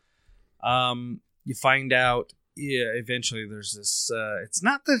 You find out. Yeah, eventually there's this. It's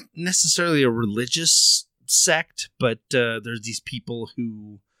not necessarily a religious sect, but there's these people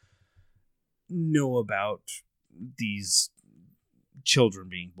who know about these children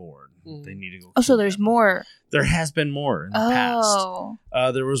being born. Mm. They need to go. Oh, so kill there's them. more. There has been more in the past. Oh.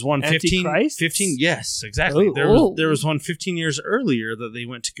 There was one 15, Antichrists? 15 yes, exactly. Oh. There was one 15 years earlier that they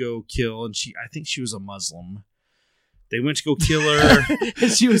went to go kill, and I think she was a Muslim. They went to go kill her.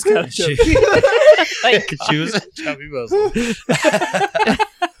 And she was kind of She- chubby. Like, she was a chubby Muslim.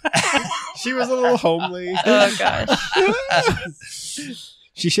 She was a little homely. oh gosh.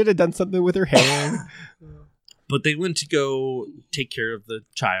 She should have done something with her hair. But they went to go take care of the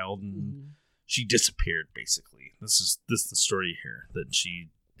child, and she disappeared. Basically, this is the story here. That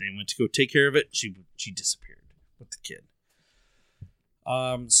they went to go take care of it. She disappeared with the kid.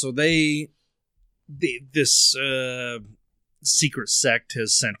 So this secret sect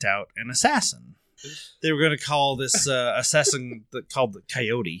has sent out an assassin. They were going to call this assassin called the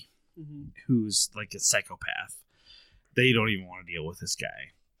Coyote, who's like a psychopath. They don't even want to deal with this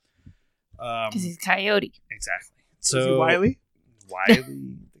guy. Because he's a coyote. Exactly. Is So he Wiley? Wiley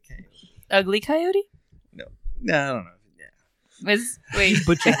the Coyote. Ugly coyote? No, I don't know. Yeah. Wait.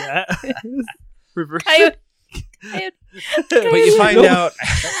 Butchered that. Reverse. Coyote. Coyote. But you find out.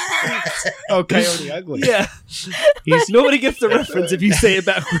 Oh, Coyote Ugly. Yeah. Nobody gets the reference if you say it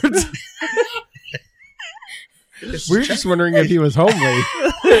backwards. We were just wondering if he was homely.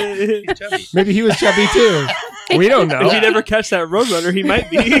 If Chubby. Maybe he was chubby too. We don't know. you never catch that Roadrunner, he might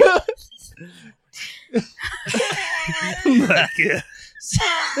be. Like, yeah.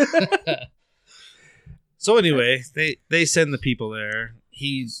 So anyway, they send the people there.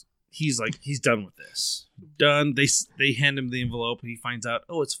 He's done with this. Done. They hand him the envelope. He finds out,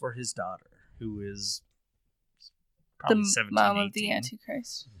 it's for his daughter, who is probably The 17, mom of the 18.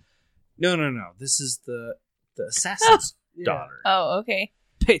 Antichrist. No. This is the assassin's daughter. Oh, okay.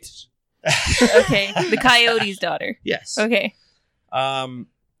 Page. Okay. The coyote's daughter. Yes. Okay.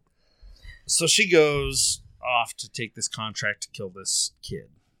 So she goes off to take this contract to kill this kid,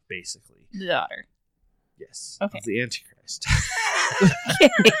 basically. The daughter. Yes. Okay. Of the Antichrist.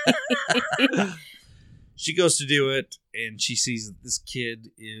 She goes to do it, and she sees that this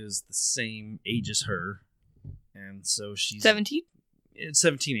kid is the same age as her. And so she's 17? It's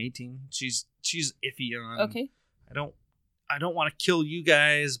 17, 18. She's iffy on. Okay. I don't want to kill you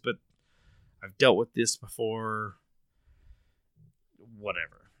guys, but I've dealt with this before.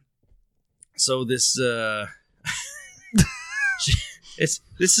 Whatever. So this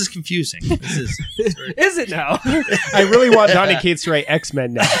this is confusing. This is Is it now? I really want Donnie Cates to write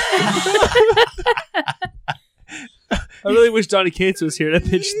X-Men now. I really wish Donnie Cates was here to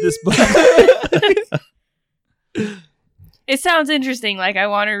pitch this book. It sounds interesting. Like, I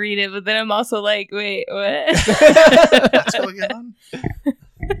want to read it, but then I'm also like, wait, what? what's going on.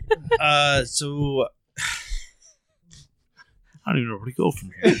 So I don't even know where to go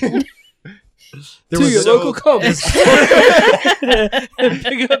from here. There To was your a- local comics.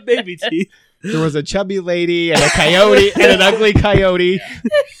 Pick up baby teeth. There was a chubby lady and a coyote and an ugly coyote.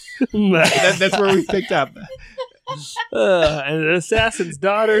 That's where we picked up. And an assassin's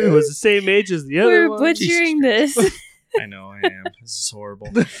daughter who was the same age as the other We're one. butchering this. I know I am. This is horrible.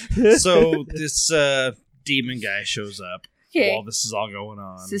 So this demon guy shows up Okay. while this is all going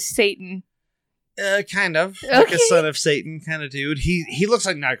on. This is Satan. Kind of like Okay. a son of Satan kind of dude. He looks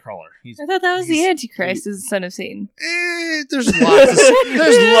like Nightcrawler. He's I thought that was the He's- Antichrist, is the son of Satan. there's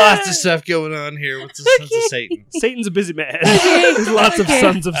lots of stuff going on here with the sons of Satan. Satan's a busy man. Okay. There's lots of Okay.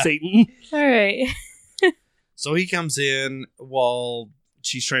 sons of Satan. All right. So he comes in while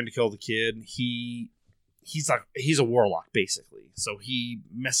she's trying to kill the kid. He's a warlock basically. So he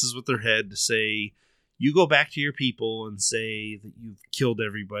messes with her head to say, "You go back to your people and say that you've killed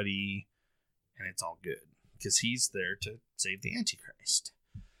everybody, and it's all good," because he's there to save the Antichrist.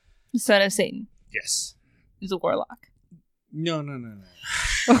 Son of Satan. Yes. He's a warlock. No.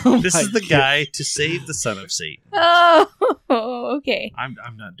 Oh This my is the guy to save the son of Satan. Oh, okay. I'm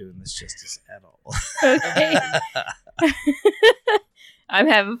not doing this justice at all. Okay. I'm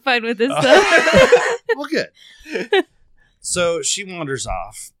having fun with this stuff. Well, good. So she wanders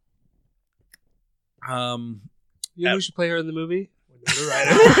off. You know who should play her in the movie? Winona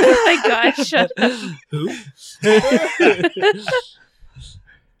Ryder. Oh my gosh, shut up. Who?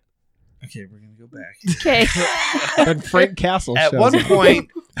 Okay, we're gonna go back. Okay. And Frank Castle. At shows one up. point,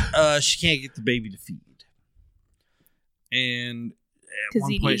 she can't get the baby to feed, and at Because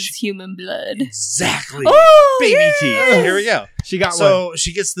one he point, needs human blood. exactly Oh, baby yes! teeth. Here we go. she got one. So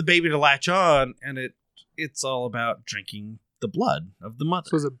she gets the baby to latch on, and it's all about drinking the blood of the mother.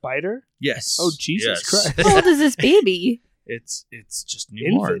 So was it Biter? Yes. Oh, Jesus Christ. How old is this baby? It's just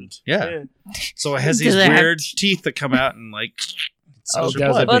newborn. Infant. Yeah. So it has these Does it have weird teeth that come out and like sucks your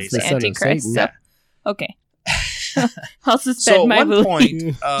does blood. it? Well, It's it's the the son of Antichrist. Satan. So. Yeah. Okay. I'll So suspend at my one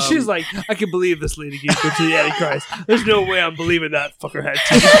belief. point, She's like, I can believe this lady gave birth to the Antichrist. There's no way I'm believing that fucker had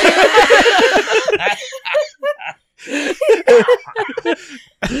teeth.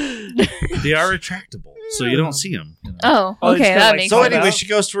 they are retractable, so you don't see them. Oh, Oh, it's okay, kinda that like- makes So sense. anyway, she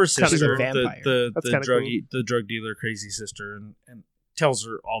goes to her Kinda sister, like a vampire. the That's kinda drug cool. the drug dealer, crazy sister, and tells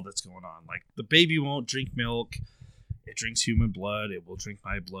her all that's going on. Like the baby won't drink milk; it drinks human blood. It will drink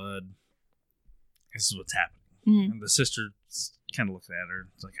my blood. This is what's happening. Mhm. And the sister kind of looks at her.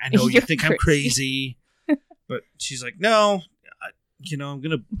 It's like, I know you You're think I'm crazy, but she's like, no, I'm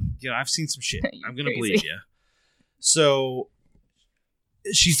gonna, I've seen some shit. You're I'm gonna crazy. believe you. So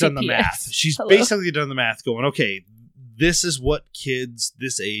she's done the CPS. math. She's Hello. basically done the math, going, okay, this is what kids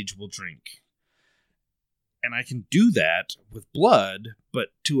this age will drink, and I can do that with blood, but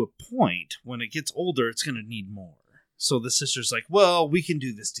to a point. When it gets older, it's gonna need more. So the sister's like, well, we can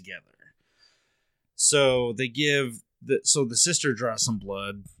do this together. So they give so the sister draws some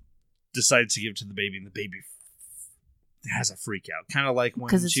blood, decides to give it to the baby, and the baby has a freak out, kind of like when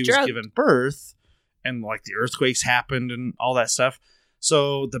 'Cause it's she was drugged. given birth, and like the earthquakes happened and all that stuff.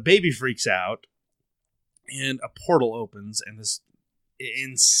 So the baby freaks out, and a portal opens, and this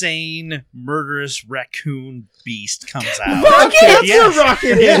insane, murderous raccoon beast comes out. Rocket! That's Yes. what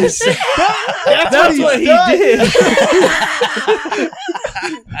Rocket Yes. is. That's what he does. did.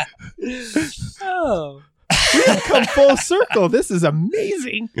 Oh. We have come full circle. This is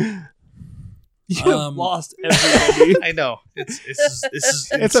amazing. You have Um, lost everybody. I know it's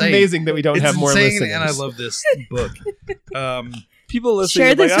It's insane. amazing that we don't It's have more insane, listeners. and I love this book. People listening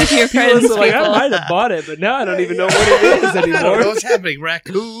Share are like, this with your people friends, listen like, I people. might have bought it, but now I don't even know what it is I don't know anymore. what's happening.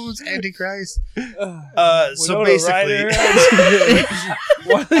 Raccoons, Antichrist. So So basically,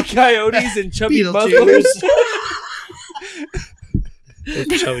 Wily Coyotes and Chubby Beetlejuice.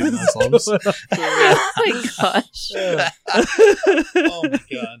 Muslims. Chubby Muslims. Oh my gosh. Oh my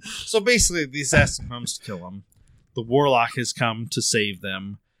god. So basically, the assassin comes to kill him. The warlock has come to save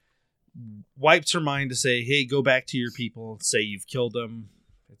them. Wipes her mind to say, hey, go back to your people, say you've killed them.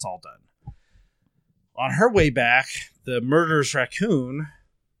 It's all done. On her way back, the murderous raccoon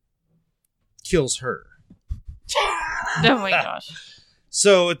kills her. Oh my gosh.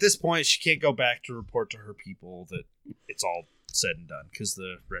 So at this point, she can't go back to report to her people that it's all said and done because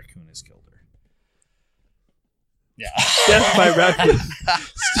the raccoon has killed her. Yeah. Death by raccoon.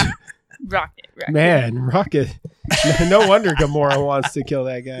 Rocket. Man, Rocket. No wonder Gamora wants to kill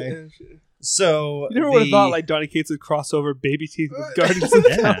that guy. So You never would have thought like Donny Cates would cross over Baby Teeth with Guardians of the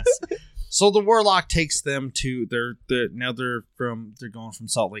Yeah. Galaxy. So the warlock takes them to they're going from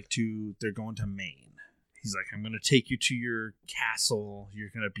Salt Lake they're going to Maine. He's like, I'm going to take you to your castle. You're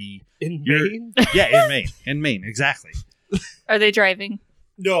going to be In You're- Maine? yeah in Maine exactly. Are they driving?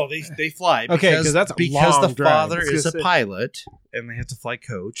 No, they fly Okay, 'cause that's a because long the drive. father I was is a gonna say. pilot and they have to fly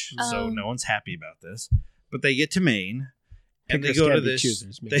coach, so Oh. no one's happy about this. But they get to Maine and they Pickers go to can't be this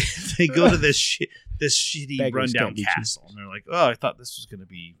choosers, man. they go to this shitty Beggars rundown can't be castle, and they're like, "Oh, I thought this was going to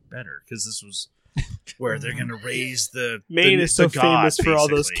be better because this was where they're going to raise the Maine the, is so the god, famous for all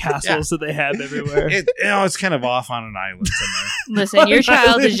those basically." castles that they have everywhere. Yeah. It's kind of off on an island somewhere. Listen, your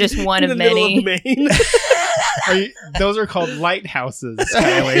child is just one In of the middle many. of Maine. Those are called lighthouses,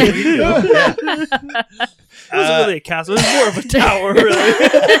 Skyler. It wasn't really a castle. It was more of a tower,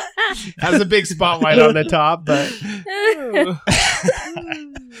 really. Has a big spotlight on the top, but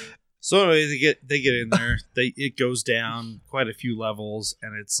So anyway, they get in there. It goes down quite a few levels,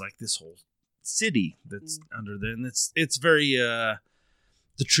 and it's like this whole city that's under there, and it's very the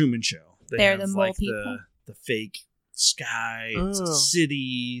Truman Show. They're the mole people. The fake sky. It's a Oh.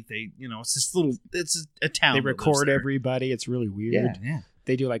 city. It's this little. It's a town. They that lives record there. everybody. It's really weird. Yeah.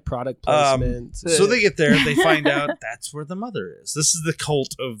 They do like product Um, placements. So they get there. They find out that's where the mother is. This is the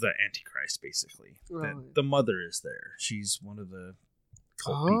cult of the Antichrist, basically. Right. That the mother is there. She's one of the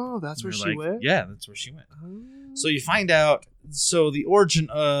cult people. Oh, that's where And she they're went? Yeah, that's where she went. Oh. So you find out. So the origin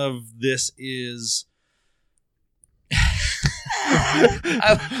of this is.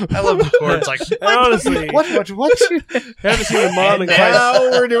 I love the chords. Like And honestly, what? I haven't seen the mom and quite. now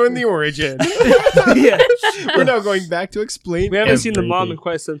we're doing the origin. Yeah. We're now going back to explain. We haven't seen the mom in everything.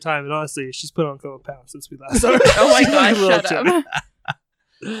 quite some time, and honestly, she's put on a couple pounds since we last saw her. Oh my She's looking gosh, a little shut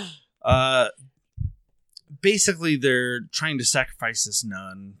chubby. up. Basically, they're trying to sacrifice this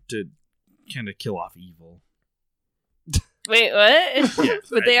nun to kind of kill off evil. Wait, what?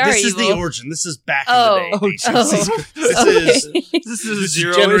 But they are This evil. is the origin. This is back Oh. in the day. Oh, basically. Oh. This is Okay. This this is is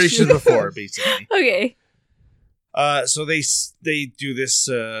zero generations issue. before, basically. Okay. So they do this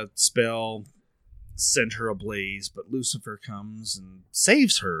spell, send her ablaze, but Lucifer comes and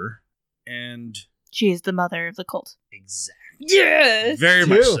saves her, and She is the mother of the cult. exactly, Yes. very Two.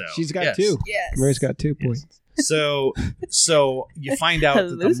 much so. She's got Yes. two. Yes. Mary's got 2 Yes. points. So you find out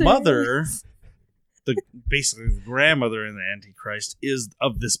that the Loser. mother, basically the grandmother in the Antichrist, is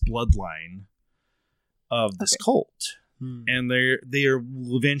of this bloodline of this cult, and they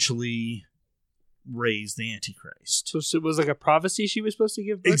will eventually raise the Antichrist. So it was like a prophecy she was supposed to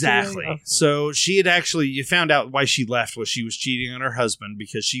give birth to? Exactly. Okay. So she had actually, you found out why she left was she was cheating on her husband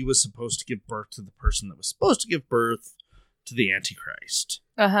because she was supposed to give birth to the person that was supposed to give birth to the Antichrist.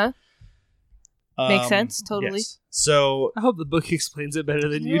 Uh-huh. Makes sense, totally. yes. So I hope the book explains it better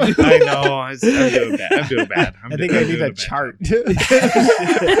than you do. I know I'm doing bad. I think I need a chart.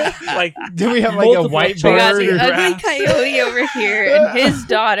 Like, Do we have like a multiple We got whiteboard? the Or ugly graphs. coyote over here and his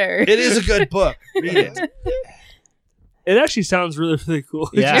daughter. It is a good book. Read it. it actually sounds really, really cool.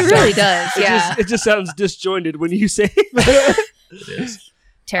 Yeah. It really does, yeah. It just sounds disjointed when you say It is.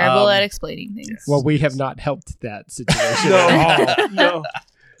 Terrible Um, at explaining things. yes. Well, we have not helped that situation. no, at all. no.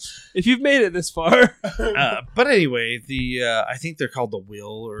 If you've made it this far, But anyway, I think they're called the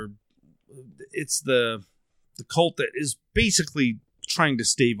Will, or it's the cult that is basically trying to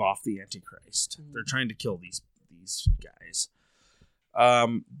stave off the Antichrist. They're trying to kill these guys.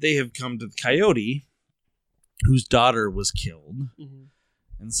 They have come to the Coyote, whose daughter was killed,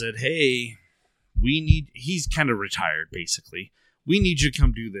 and said, "Hey, he's kind of retired, basically. We need you to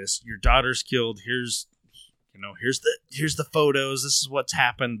come do this. Your daughter's killed. Here's the photos. This is what's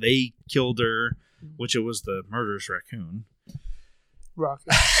happened. They killed her, which it was the murderous raccoon." rock.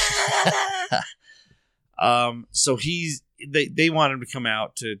 So they want him to come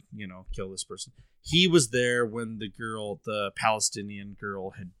out to, kill this person. He was there when the Palestinian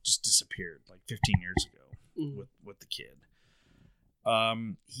girl had just disappeared like 15 years ago with the kid.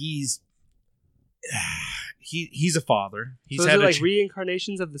 He's a father. He's So is had it a like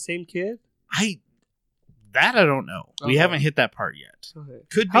reincarnations of the same kid? I don't know. We Okay. haven't hit that part yet. Okay.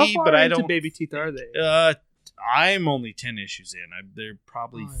 Could How be, far but I into don't. Baby Teeth are they? I'm only 10 issues in. They're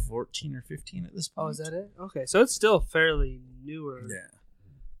probably Oh. 14 or 15 at this point. Oh, is that it? Okay, so it's still fairly newer Yeah.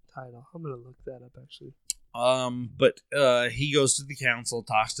 title. I'm gonna look that up actually. But he goes to the council,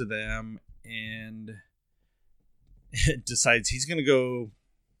 talks to them, and decides he's gonna go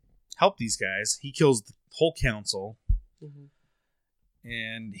help these guys. He kills the whole council,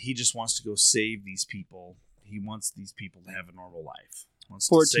 and he just wants to go save these people. He wants these people to have a normal life. Wants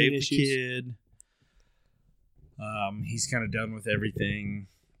to 14 save issues. the kid. He's kind of done with everything.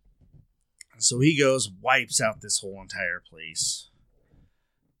 So he goes, wipes out this whole entire place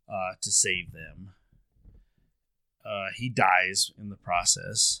to save them. He dies in the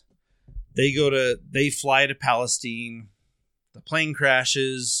process. They fly to Palestine. The plane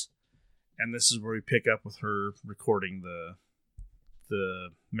crashes, and this is where we pick up with her recording the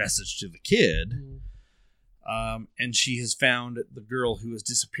message to the kid. And she has found the girl who has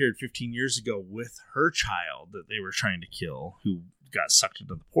disappeared 15 years ago with her child that they were trying to kill, who got sucked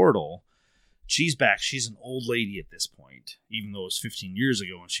into the portal. She's back. She's an old lady at this point, even though it was 15 years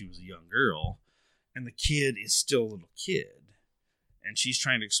ago when she was a young girl. And the kid is still a little kid. And she's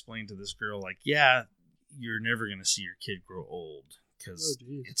trying to explain to this girl, like, yeah, you're never going to see your kid grow old because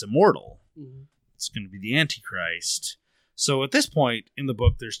it's immortal. It's going to be the Antichrist. So at this point in the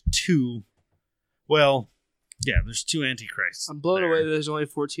book, there's two, well, Yeah, there's 2 Antichrists. I'm blown there. away that there's only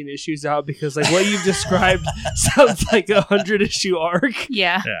 14 issues out because like what you've described sounds like a 100-issue arc.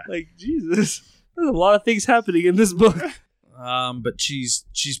 Yeah. Like Jesus, there's a lot of things happening in this book. But she's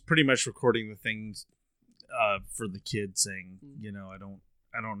pretty much recording the things for the kid, saying, you know,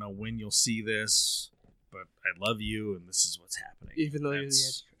 I don't know when you'll see this, but I love you, and this is what's happening. Even though you're the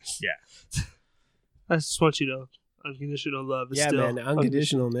That's- Antichrist. yeah. I just want you to know, unconditional love is Yeah, still man,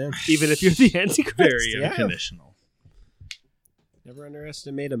 unconditional, man. even if you're the Antichrist. Very Yeah. unconditional. Never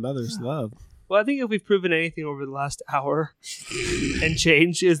underestimate a mother's love. Well, I think if we've proven anything over the last hour and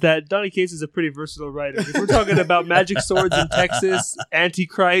change is that Donny Cates is a pretty versatile writer. If we're talking about magic swords in Texas,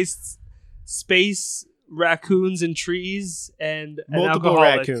 antichrists, space, raccoons and trees, and an Multiple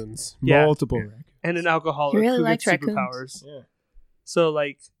alcoholic. raccoons. Yeah. Multiple raccoons. And an alcoholic He really who likes gets raccoons. superpowers. Yeah. So,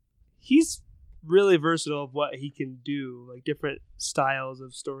 like, he's really versatile of what he can do, like different styles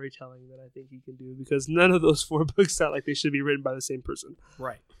of storytelling that I think he can do, because none of those 4 books sound like they should be written by the same person.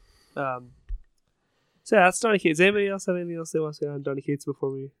 Right. So yeah, that's Donny Cates. Anybody else have anything else they want to say on Donny Cates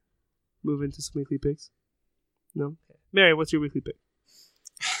before we move into some weekly picks? No? Okay. Mary, what's your weekly pick?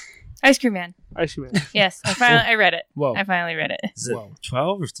 Ice Cream Man. Ice Cream Man. Yes, I read it. Whoa. I finally read it. Is it Whoa.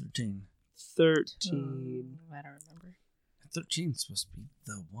 12 or 13? 13. I don't remember. 13 is supposed to be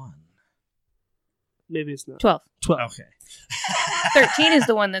the one. Maybe it's not. 12. 12. Okay. 13 is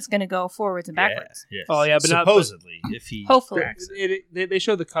the one that's going to go forwards and backwards. Yeah, yes. Oh, yeah, but not- supposedly, if he Hopefully. cracks it. They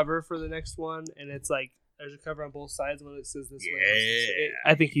show the cover for the next one, and it's like there's a cover on both sides. One that says this way.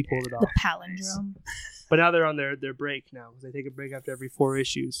 I think he pulled it off. The palindrome. But now they're on their break now because they take a break after every 4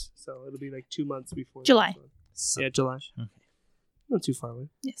 issues. So it'll be like 2 months before the July. next one. Yeah, July. Okay. Not too far away.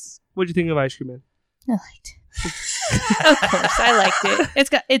 Yes. What do you think of Ice Cream Man? I liked it. Of course, I liked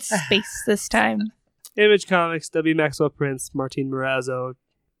it. It's space this time. Image Comics, W. Maxwell Prince, Martin Morazzo,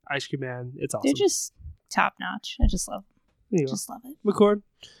 Ice Cream Man. It's awesome. They're just top notch. I just love There you it. go. Just love it. McCord.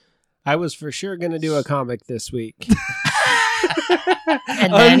 I was for sure going to do a comic this week.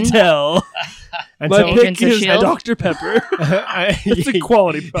 And then Until my Until pick Agents of is S.H.I.E.L.D. Dr. Pepper. It's a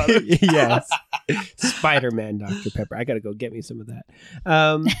quality product. Yes. Spider-Man Dr. Pepper. I got to go get me some of that.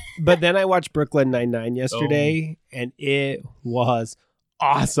 But then I watched Brooklyn Nine-Nine yesterday, and it was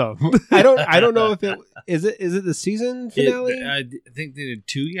awesome. I don't know if is it the season finale? I think they did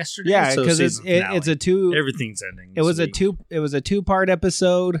 2 yesterday. Yeah, so because season finale. it's a 2. Everything's ending. It was this a week. 2-part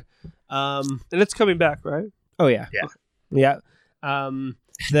episode. And it's coming back, right? Oh yeah. Yeah. Yeah.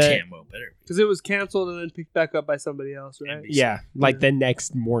 The Damn well better. Because it was canceled and then picked back up by somebody else, right? yeah, like the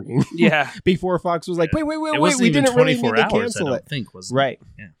next morning Yeah. before Fox was like, Yeah. wait, It wasn't we even didn't really 24 need to hours, cancel I don't it. think, was it? Right.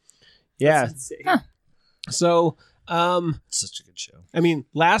 Yeah. Yeah. That's insane. Huh. So, It's such a good show. I mean,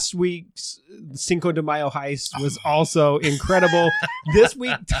 last week's Cinco de Mayo heist was also incredible. This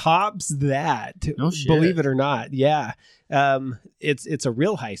week tops that. No shit. Believe it or not. Yeah. It's a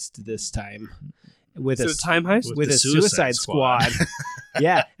real heist this time with Is it a time heist? with the a Suicide Squad.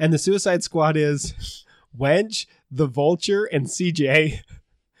 Yeah, and the Suicide Squad is Wench, the Vulture, and CJ,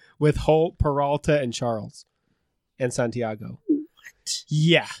 with Holt, Peralta, and Charles, and Santiago. What?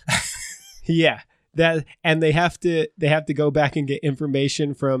 Yeah, yeah. That, and they have to go back and get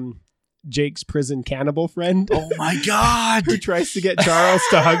information from Jake's prison cannibal friend, Oh my god! who tries to get Charles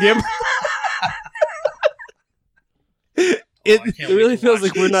to hug him. It really feels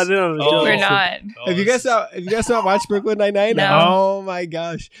like we're not in on a Oh. joke. we're not. Have you guys not watched Brooklyn Nine-Nine? No. Oh my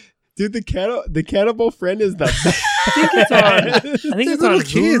gosh, dude, the cannibal friend is the best. I think it's on. I think They're it's on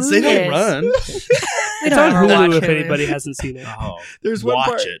little kids. They don't Yes. run. We It's don't on ever Hulu watch if Hulu. anybody hasn't seen it. Oh, There's one watch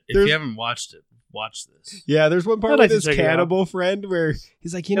part- it. If there's- you haven't watched it, watch this. Yeah, there's one part I'd like with to his check it out. cannibal friend where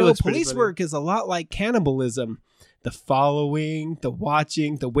he's like, It know, looks pretty police funny. work is a lot like cannibalism. The following, the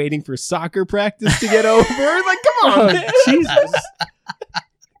watching, the waiting for soccer practice to get over. Like, come on, man. Jesus.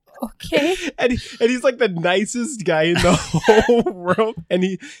 Okay. And he's like the nicest guy in the whole world. And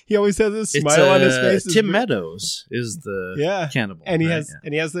he always has a smile on his face. It's Tim very- Meadows is the Yeah. cannibal. And he right?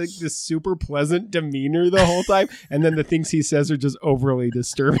 has like this super pleasant demeanor the whole time, and then the things he says are just overly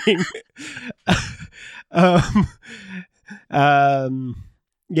disturbing.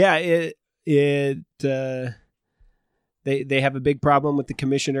 Yeah, they have a big problem with the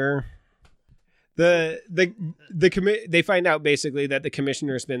commissioner. They find out basically that the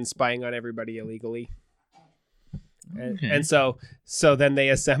commissioner's been spying on everybody illegally. Okay. And so then they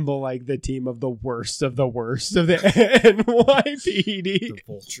assemble like the team of the worst of the NYPD. the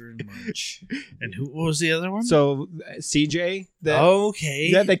Vulture and Munch. And what was the other one? So CJ,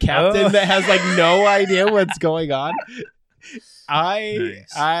 okay. the captain that has like no idea what's going on.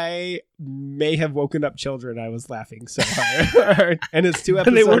 I may have woken up children. I was laughing so hard, and it's 2 episodes.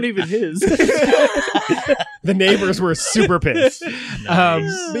 And they weren't even his. The neighbors were super pissed.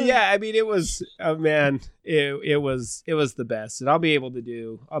 Nice. But yeah, I mean, it was it was the best, and I'll be able to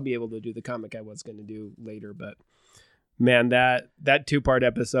do the comic I was going to do later. But man, that 2-part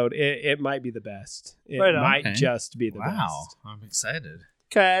episode, it might be the best. It Right on. might Okay. just be the Wow, best. I'm excited.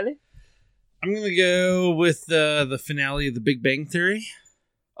 Kylie. I'm gonna go with the finale of The Big Bang Theory.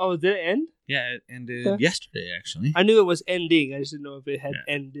 Oh, did it end? Yeah, it ended Okay. yesterday, actually. I knew it was ending. I just didn't know if it had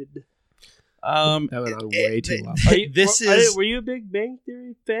Yeah. ended. Um, That went on way too long. Were you a Big Bang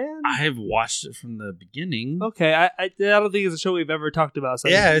Theory fan? I have watched it from the beginning. Okay, I don't think it's a show we've ever talked about. So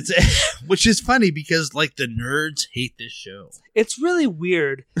Yeah, it's which is funny because like the nerds hate this show. it's really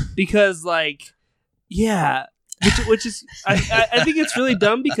weird because like, yeah, which is I think it's really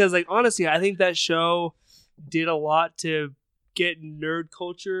dumb because like honestly, I think that show did a lot to get nerd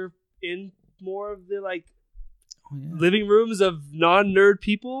culture in more of the like Oh, yeah. living rooms of non-nerd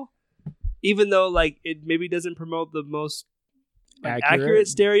people, even though like it maybe doesn't promote the most like, accurate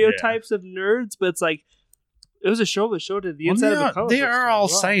stereotypes of nerds, but it's like it was a show that showed the inside of the comic they books are a all lot.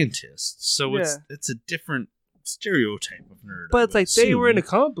 scientists, so it's a different stereotype of nerd. But I it's would like they were in a assume.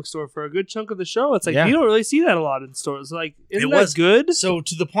 comic book store for a good chunk of the show. It's like Yeah. you don't really see that a lot in stores. Like, isn't It that was- good? So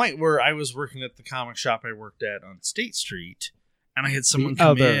to the point where I was working at the comic shop I worked at on State Street, and I had someone The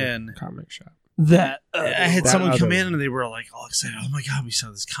come other in. comic shop. That I had That someone come other in one. and they were like all excited. Oh my god, we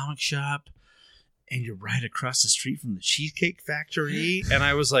saw this comic shop, and you're right across the street from the Cheesecake Factory. And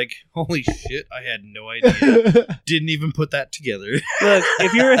I was like, holy shit, I had no idea. Didn't even put that together. Look,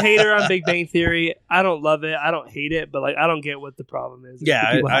 if you're a hater on Big Bang Theory, I don't love it. I don't hate it, but like I don't get what the problem is. Yeah,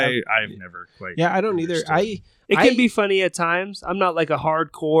 that people have. I've never quite. Yeah, I don't either. understood. It can I- be funny at times. I'm not like a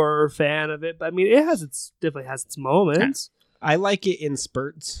hardcore fan of it, but I mean, it definitely has its moments. I like it in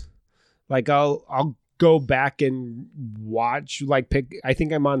spurts. Like I'll go back and watch. I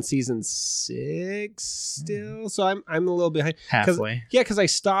think I'm on season 6 still, so I'm a little behind. halfway. Yeah, because I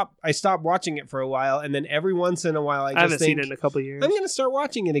stopped watching it for a while, and then every once in a while I I just haven't think seen it in a couple of years. I'm gonna start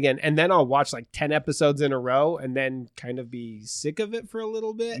watching it again, and then I'll watch like 10 episodes in a row, and then kind of be sick of it for a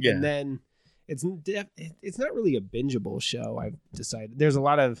little bit, Yeah. and then it's not really a bingeable show. I've decided there's a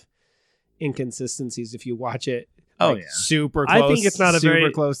lot of inconsistencies if you watch it. Oh, like, yeah. super I close. think it's not a super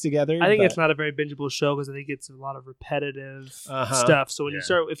very- close together. I think but- it's not a very bingeable show because I think it's a lot of repetitive Uh-huh. stuff. So when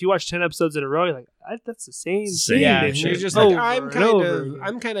Yeah. if you watch 10 episodes in a row, you're like, that's the same Same thing. Yeah, thing. and It's you're just just over like I'm and kind over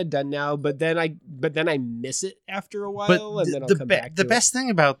of again. done now, but then I miss it after a while, But and then I'll the come back. the to best thing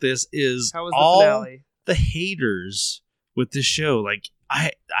about this is How was the all finale? the haters with this show. Like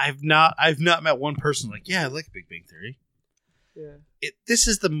I've not met one person like, yeah, I like Big Bang Theory. Yeah. This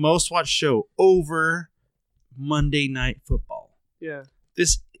is the most watched show over Monday Night Football. Yeah.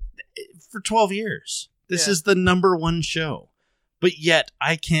 This for 12 years. This Yeah. is the number one show. But yet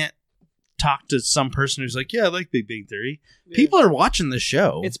I can't talk to some person who's like, yeah, I like Big Bang Theory. Yeah. People are watching the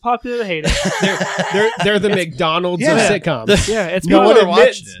show. It's popular to hate it. they're the McDonald's Yeah. of sitcoms. Yeah, it's No one popular. are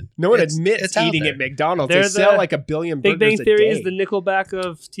admits. watching it. No one It's- admits it's out eating there. at McDonald's. They're They sell the like 1 billion Big burgers Bang a Theory day. is the Nickelback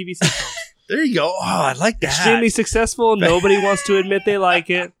of TV sitcoms. There you go. Oh, I like that. Extremely successful. Nobody wants to admit they like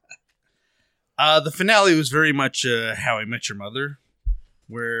it. The finale was very much How I Met Your Mother,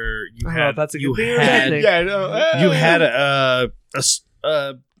 where you I don't know had if that's a you good thing or a bad had thing. Yeah, no. you had a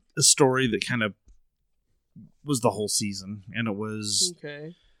story that kind of was the whole season, and it was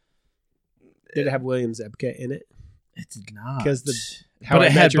Okay. Did it have William Zebka in it? it did not 'Cause the How but I it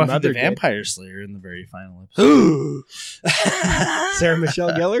Met had Your Buffy Mother the did. Vampire Slayer in the very final episode. Sarah Michelle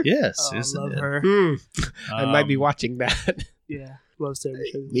Gellar. Yes, Oh, I yes, it love did. her. I might be Um, watching that. Yeah. Love Sarah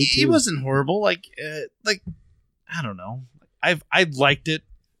Michelle. Me It too. wasn't horrible. Like I don't know. I liked it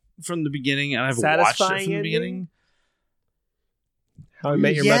from the beginning, and I've watched it Satisfying from the ending? beginning. How I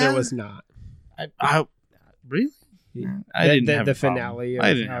Met Your Mother Yeah. was not. I really. I The- didn't the- have the a problem. finale of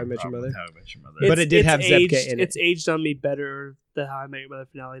I didn't How I have a Met Your problem with Mother. How I Met Your Mother. But it did have aged, Zebka in it. It's aged on me better, the How I Met Your Mother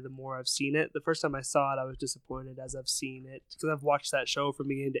finale, the more I've seen it. The first time I saw it, I was disappointed as I've seen it. Because I've watched that show from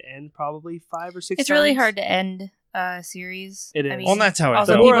beginning to end probably 5 or 6 times. It's really hard to end a series. It is. I mean, Well, that's how I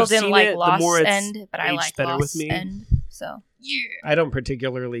also, felt. The more people I've didn't seen like it, the Lost more it's End, but I aged like better with Lost me. End. So yeah. I don't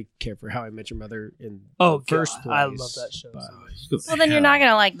particularly care for How I Met Your Mother in Oh, the first God, place. I love that show. but- so much. Well, then you're not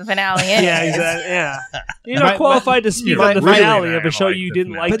gonna like the finale. Anyways. Yeah, exactly. Yeah. You're My- not qualified to speak you're on the really finale not of a show gonna like you the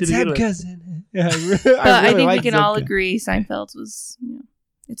didn't finale. like to begin with. Zebka's in it. Yeah, But I think we like can all Zebka. agree Seinfeld's was,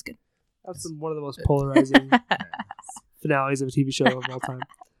 it's good. That's one of the most polarizing finales of a TV show of all time.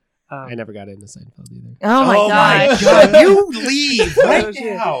 I never got into Seinfeld either. Oh my god. God, you leave right Oh,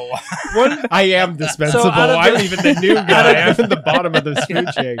 shit. now. I am dispensable. out of I'm the- even the new guy. I'm at the bottom of this food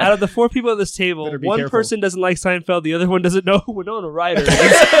chain. Out of the 4 people at this table, Better be one careful. person doesn't like Seinfeld, the other one doesn't know who Winona Ryder is.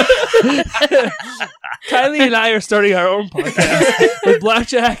 Kylie and I are starting our own podcast with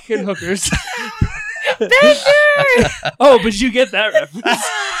blackjack and hookers. Oh, but you get that reference.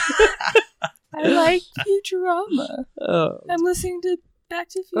 I like Futurama. Oh. I'm listening to Back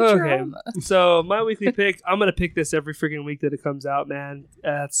to Okay, Futurama. so my weekly pick, I'm going to pick this every freaking week that it comes out, man.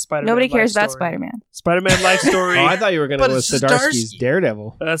 It's Spider-Man. Nobody cares Life about Story. Spider-Man. Spider-Man Life Story. Oh, I thought you were going to But go with it's Zdarsky's Zdarsky.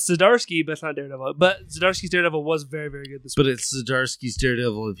 Daredevil. Zdarsky, but it's not Daredevil. But Zdarsky's Daredevil was very, very good this But week. it's Zdarsky's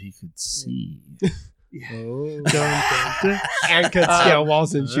Daredevil if he could see. Oh. Dun, dun, dun. And could scale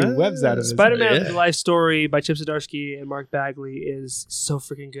walls and shoot webs out of his Spider-Man Yeah. Life Story by Chip Zdarsky and Mark Bagley is so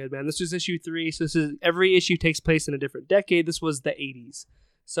freaking good, man. This was issue 3, so this is every issue takes place in a different decade. This was the 80s.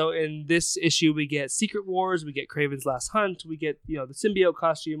 So in this issue, we get Secret Wars, we get Kraven's Last Hunt, we get the symbiote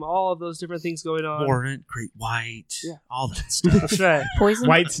costume, all of those different things going on. Warrant, Great White, Yeah. all that stuff. That's right. Poison.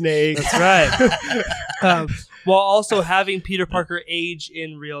 White Snake. That's right. While also having Peter Parker age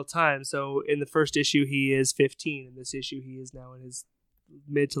in real time. So in the first issue, he is 15. In this issue, he is now in his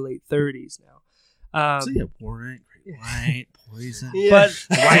mid to late 30s now. So yeah, Warrant, Great White, Poison. Yeah. But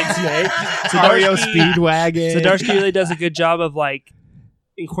White Snake. Mario Speedwagon. Zdarsky really does a good job of like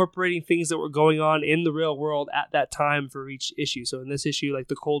incorporating things that were going on in the real world at that time for each issue. So in this issue, like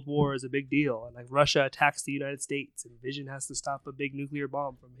the Cold War is a big deal, and like Russia attacks the United States, and Vision has to stop a big nuclear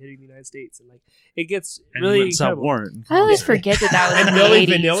bomb from hitting the United States, and like it gets And really he went incredible. Warrant. I always forget that was in And the Milli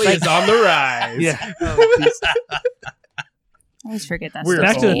 80s. Vanilli Like, is on the rise. Yeah. Oh, geez. I always forget that. We're stuff.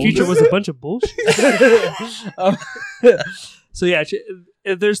 Back to the old. Future was a bunch of bullshit. So yeah,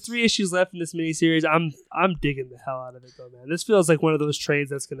 if there's 3 issues left in this miniseries, I'm digging the hell out of it though, man. This feels like one of those trades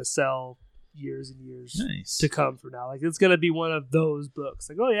that's gonna sell years and years Nice. to come from now. Like it's gonna be one of those books.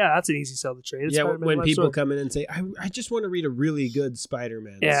 Like, oh yeah, that's an easy sell to trade. It's Yeah, Spider-Man when Life people Story. come in and say, I just want to read a really good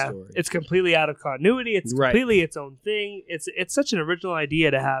Spider-Man yeah, story. it's completely out of continuity. It's Right. completely its own thing. It's such an original idea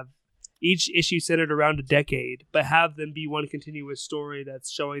to have each issue centered around a decade, but have them be one continuous story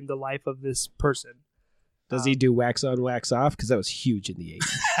that's showing the life of this person. Does he do wax on, wax off? Because that was huge in the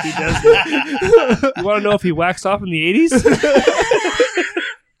 80s. He does. You want to know if he waxed off in the 80s?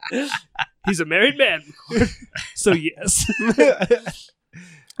 He's a married man. So yes.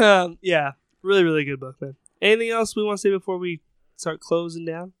 Yeah, really, really good book, man. Anything else we want to say before we start closing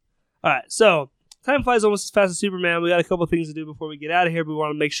down? All right, so time flies almost as fast as Superman. We got a couple things to do before we get out of here, but we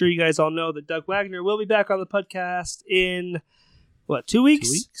want to make sure you guys all know that Doug Wagner will be back on the podcast in, 2 weeks?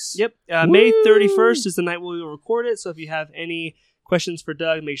 2 weeks? Yep. May 31st is the night we will record it, so if you have any questions for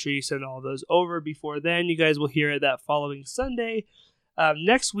Doug, make sure you send all those over before then. You guys will hear it that following Sunday.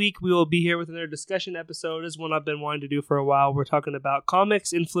 Next week, we will be here with another discussion episode. This is one I've been wanting to do for a while. We're talking about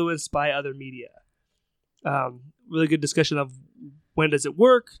comics influenced by other media. Really good discussion of when does it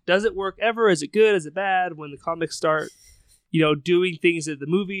work? Does it work ever? Is it good? Is it bad? When the comics start, doing things that the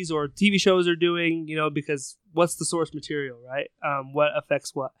movies or TV shows are doing, because what's the source material, right? What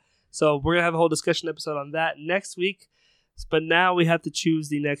affects what? So we're going to have a whole discussion episode on that next week. But now we have to choose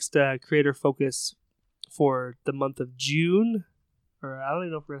the next creator focus for the month of June. Or I don't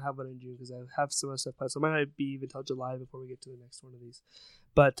even know if we're going to have one in June because I have some other stuff planned. So it might not be even until July before we get to the next one of these.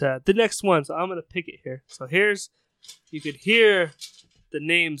 But the next one, so I'm going to pick it here. So you could hear the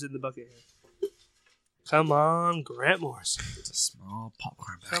names in the bucket here. Come on, Grant Morrison. It's a small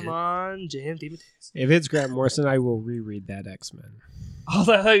popcorn bucket. Come on, J.M. DeMatteis. If it's Grant Morrison, I will reread that X-Men. All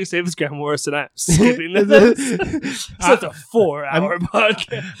I thought you said was Grant Morrison. I'm skipping this. So it's a 4-hour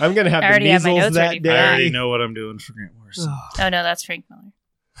podcast. I'm going to have I the already have my measles notes that ready for day. I already know what I'm doing for Grant Morrison. Oh no, that's Frank Miller.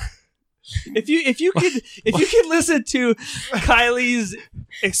 If you could listen to Kylie's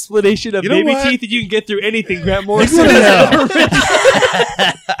explanation of You know baby what? teeth, and you can get through anything Grant Morrison No. has ever written.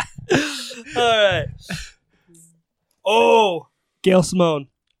 All right. Oh, Gail Simone.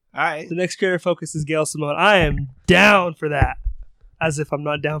 All right. The next creator focus is Gail Simone. I am down for that. As if I'm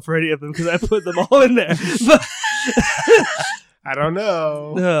not down for any of them because I put them all in there. But I don't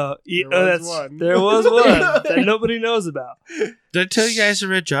know. no, There was one. There was one that nobody knows about. Did I tell you guys I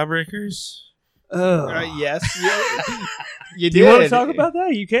read Jawbreakers? Oh. Yes. You Do did. you want to talk about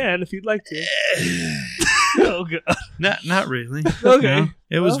that? You can if you'd like to. Oh god. Not really. Okay. No.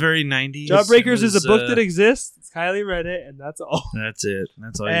 It was Well, very 90s. Jawbreakers It is was, a book that exists. Kylie read it, and that's all. That's it.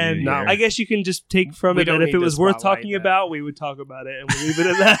 That's all you And need to hear. I guess you can just take from We it that don't if need it to was worth spotlight talking that. about, we would talk about it, and we'll leave it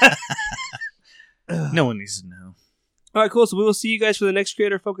at that. No one needs to know. All right, cool. So we will see you guys for the next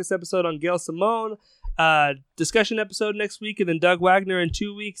Creator Focus episode on Gail Simone. discussion episode next week, and then Doug Wagner in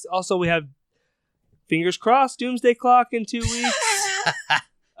 2 weeks. Also, we have fingers crossed Doomsday Clock in 2 weeks.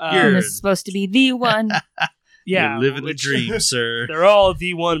 And this is supposed to be the one. Yeah, You're living the which- dream, sir. They're all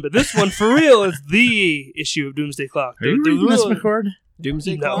the one, but this one for real is the issue of Doomsday Clock. Are you The reading this, real- McCord?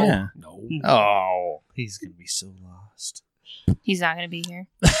 Doomsday No. Clock? Yeah. No. Oh, he's gonna be so lost. He's not going to be here.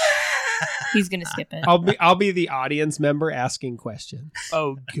 He's going to skip it. I'll be the audience member asking questions.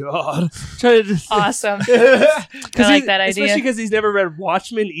 Oh God! Trying to just Awesome. Because I like that idea. especially because he's never read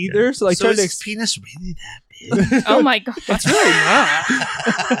Watchmen either. So like So trying to is his penis really that big? Oh my god. it's really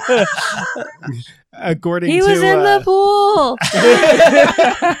not. According He to was in the pool.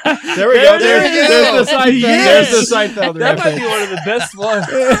 there we go. There we go. There's the Seinfeld. Yes. There's the Seinfeld That might reference. be one of the best ones.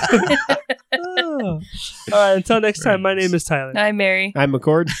 Oh. All right. Until next time, my name is Tyler, I'm Mary. I'm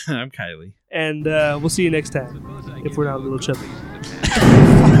McCord. I'm Kylie. and we'll see you next time if we're not a little chubby.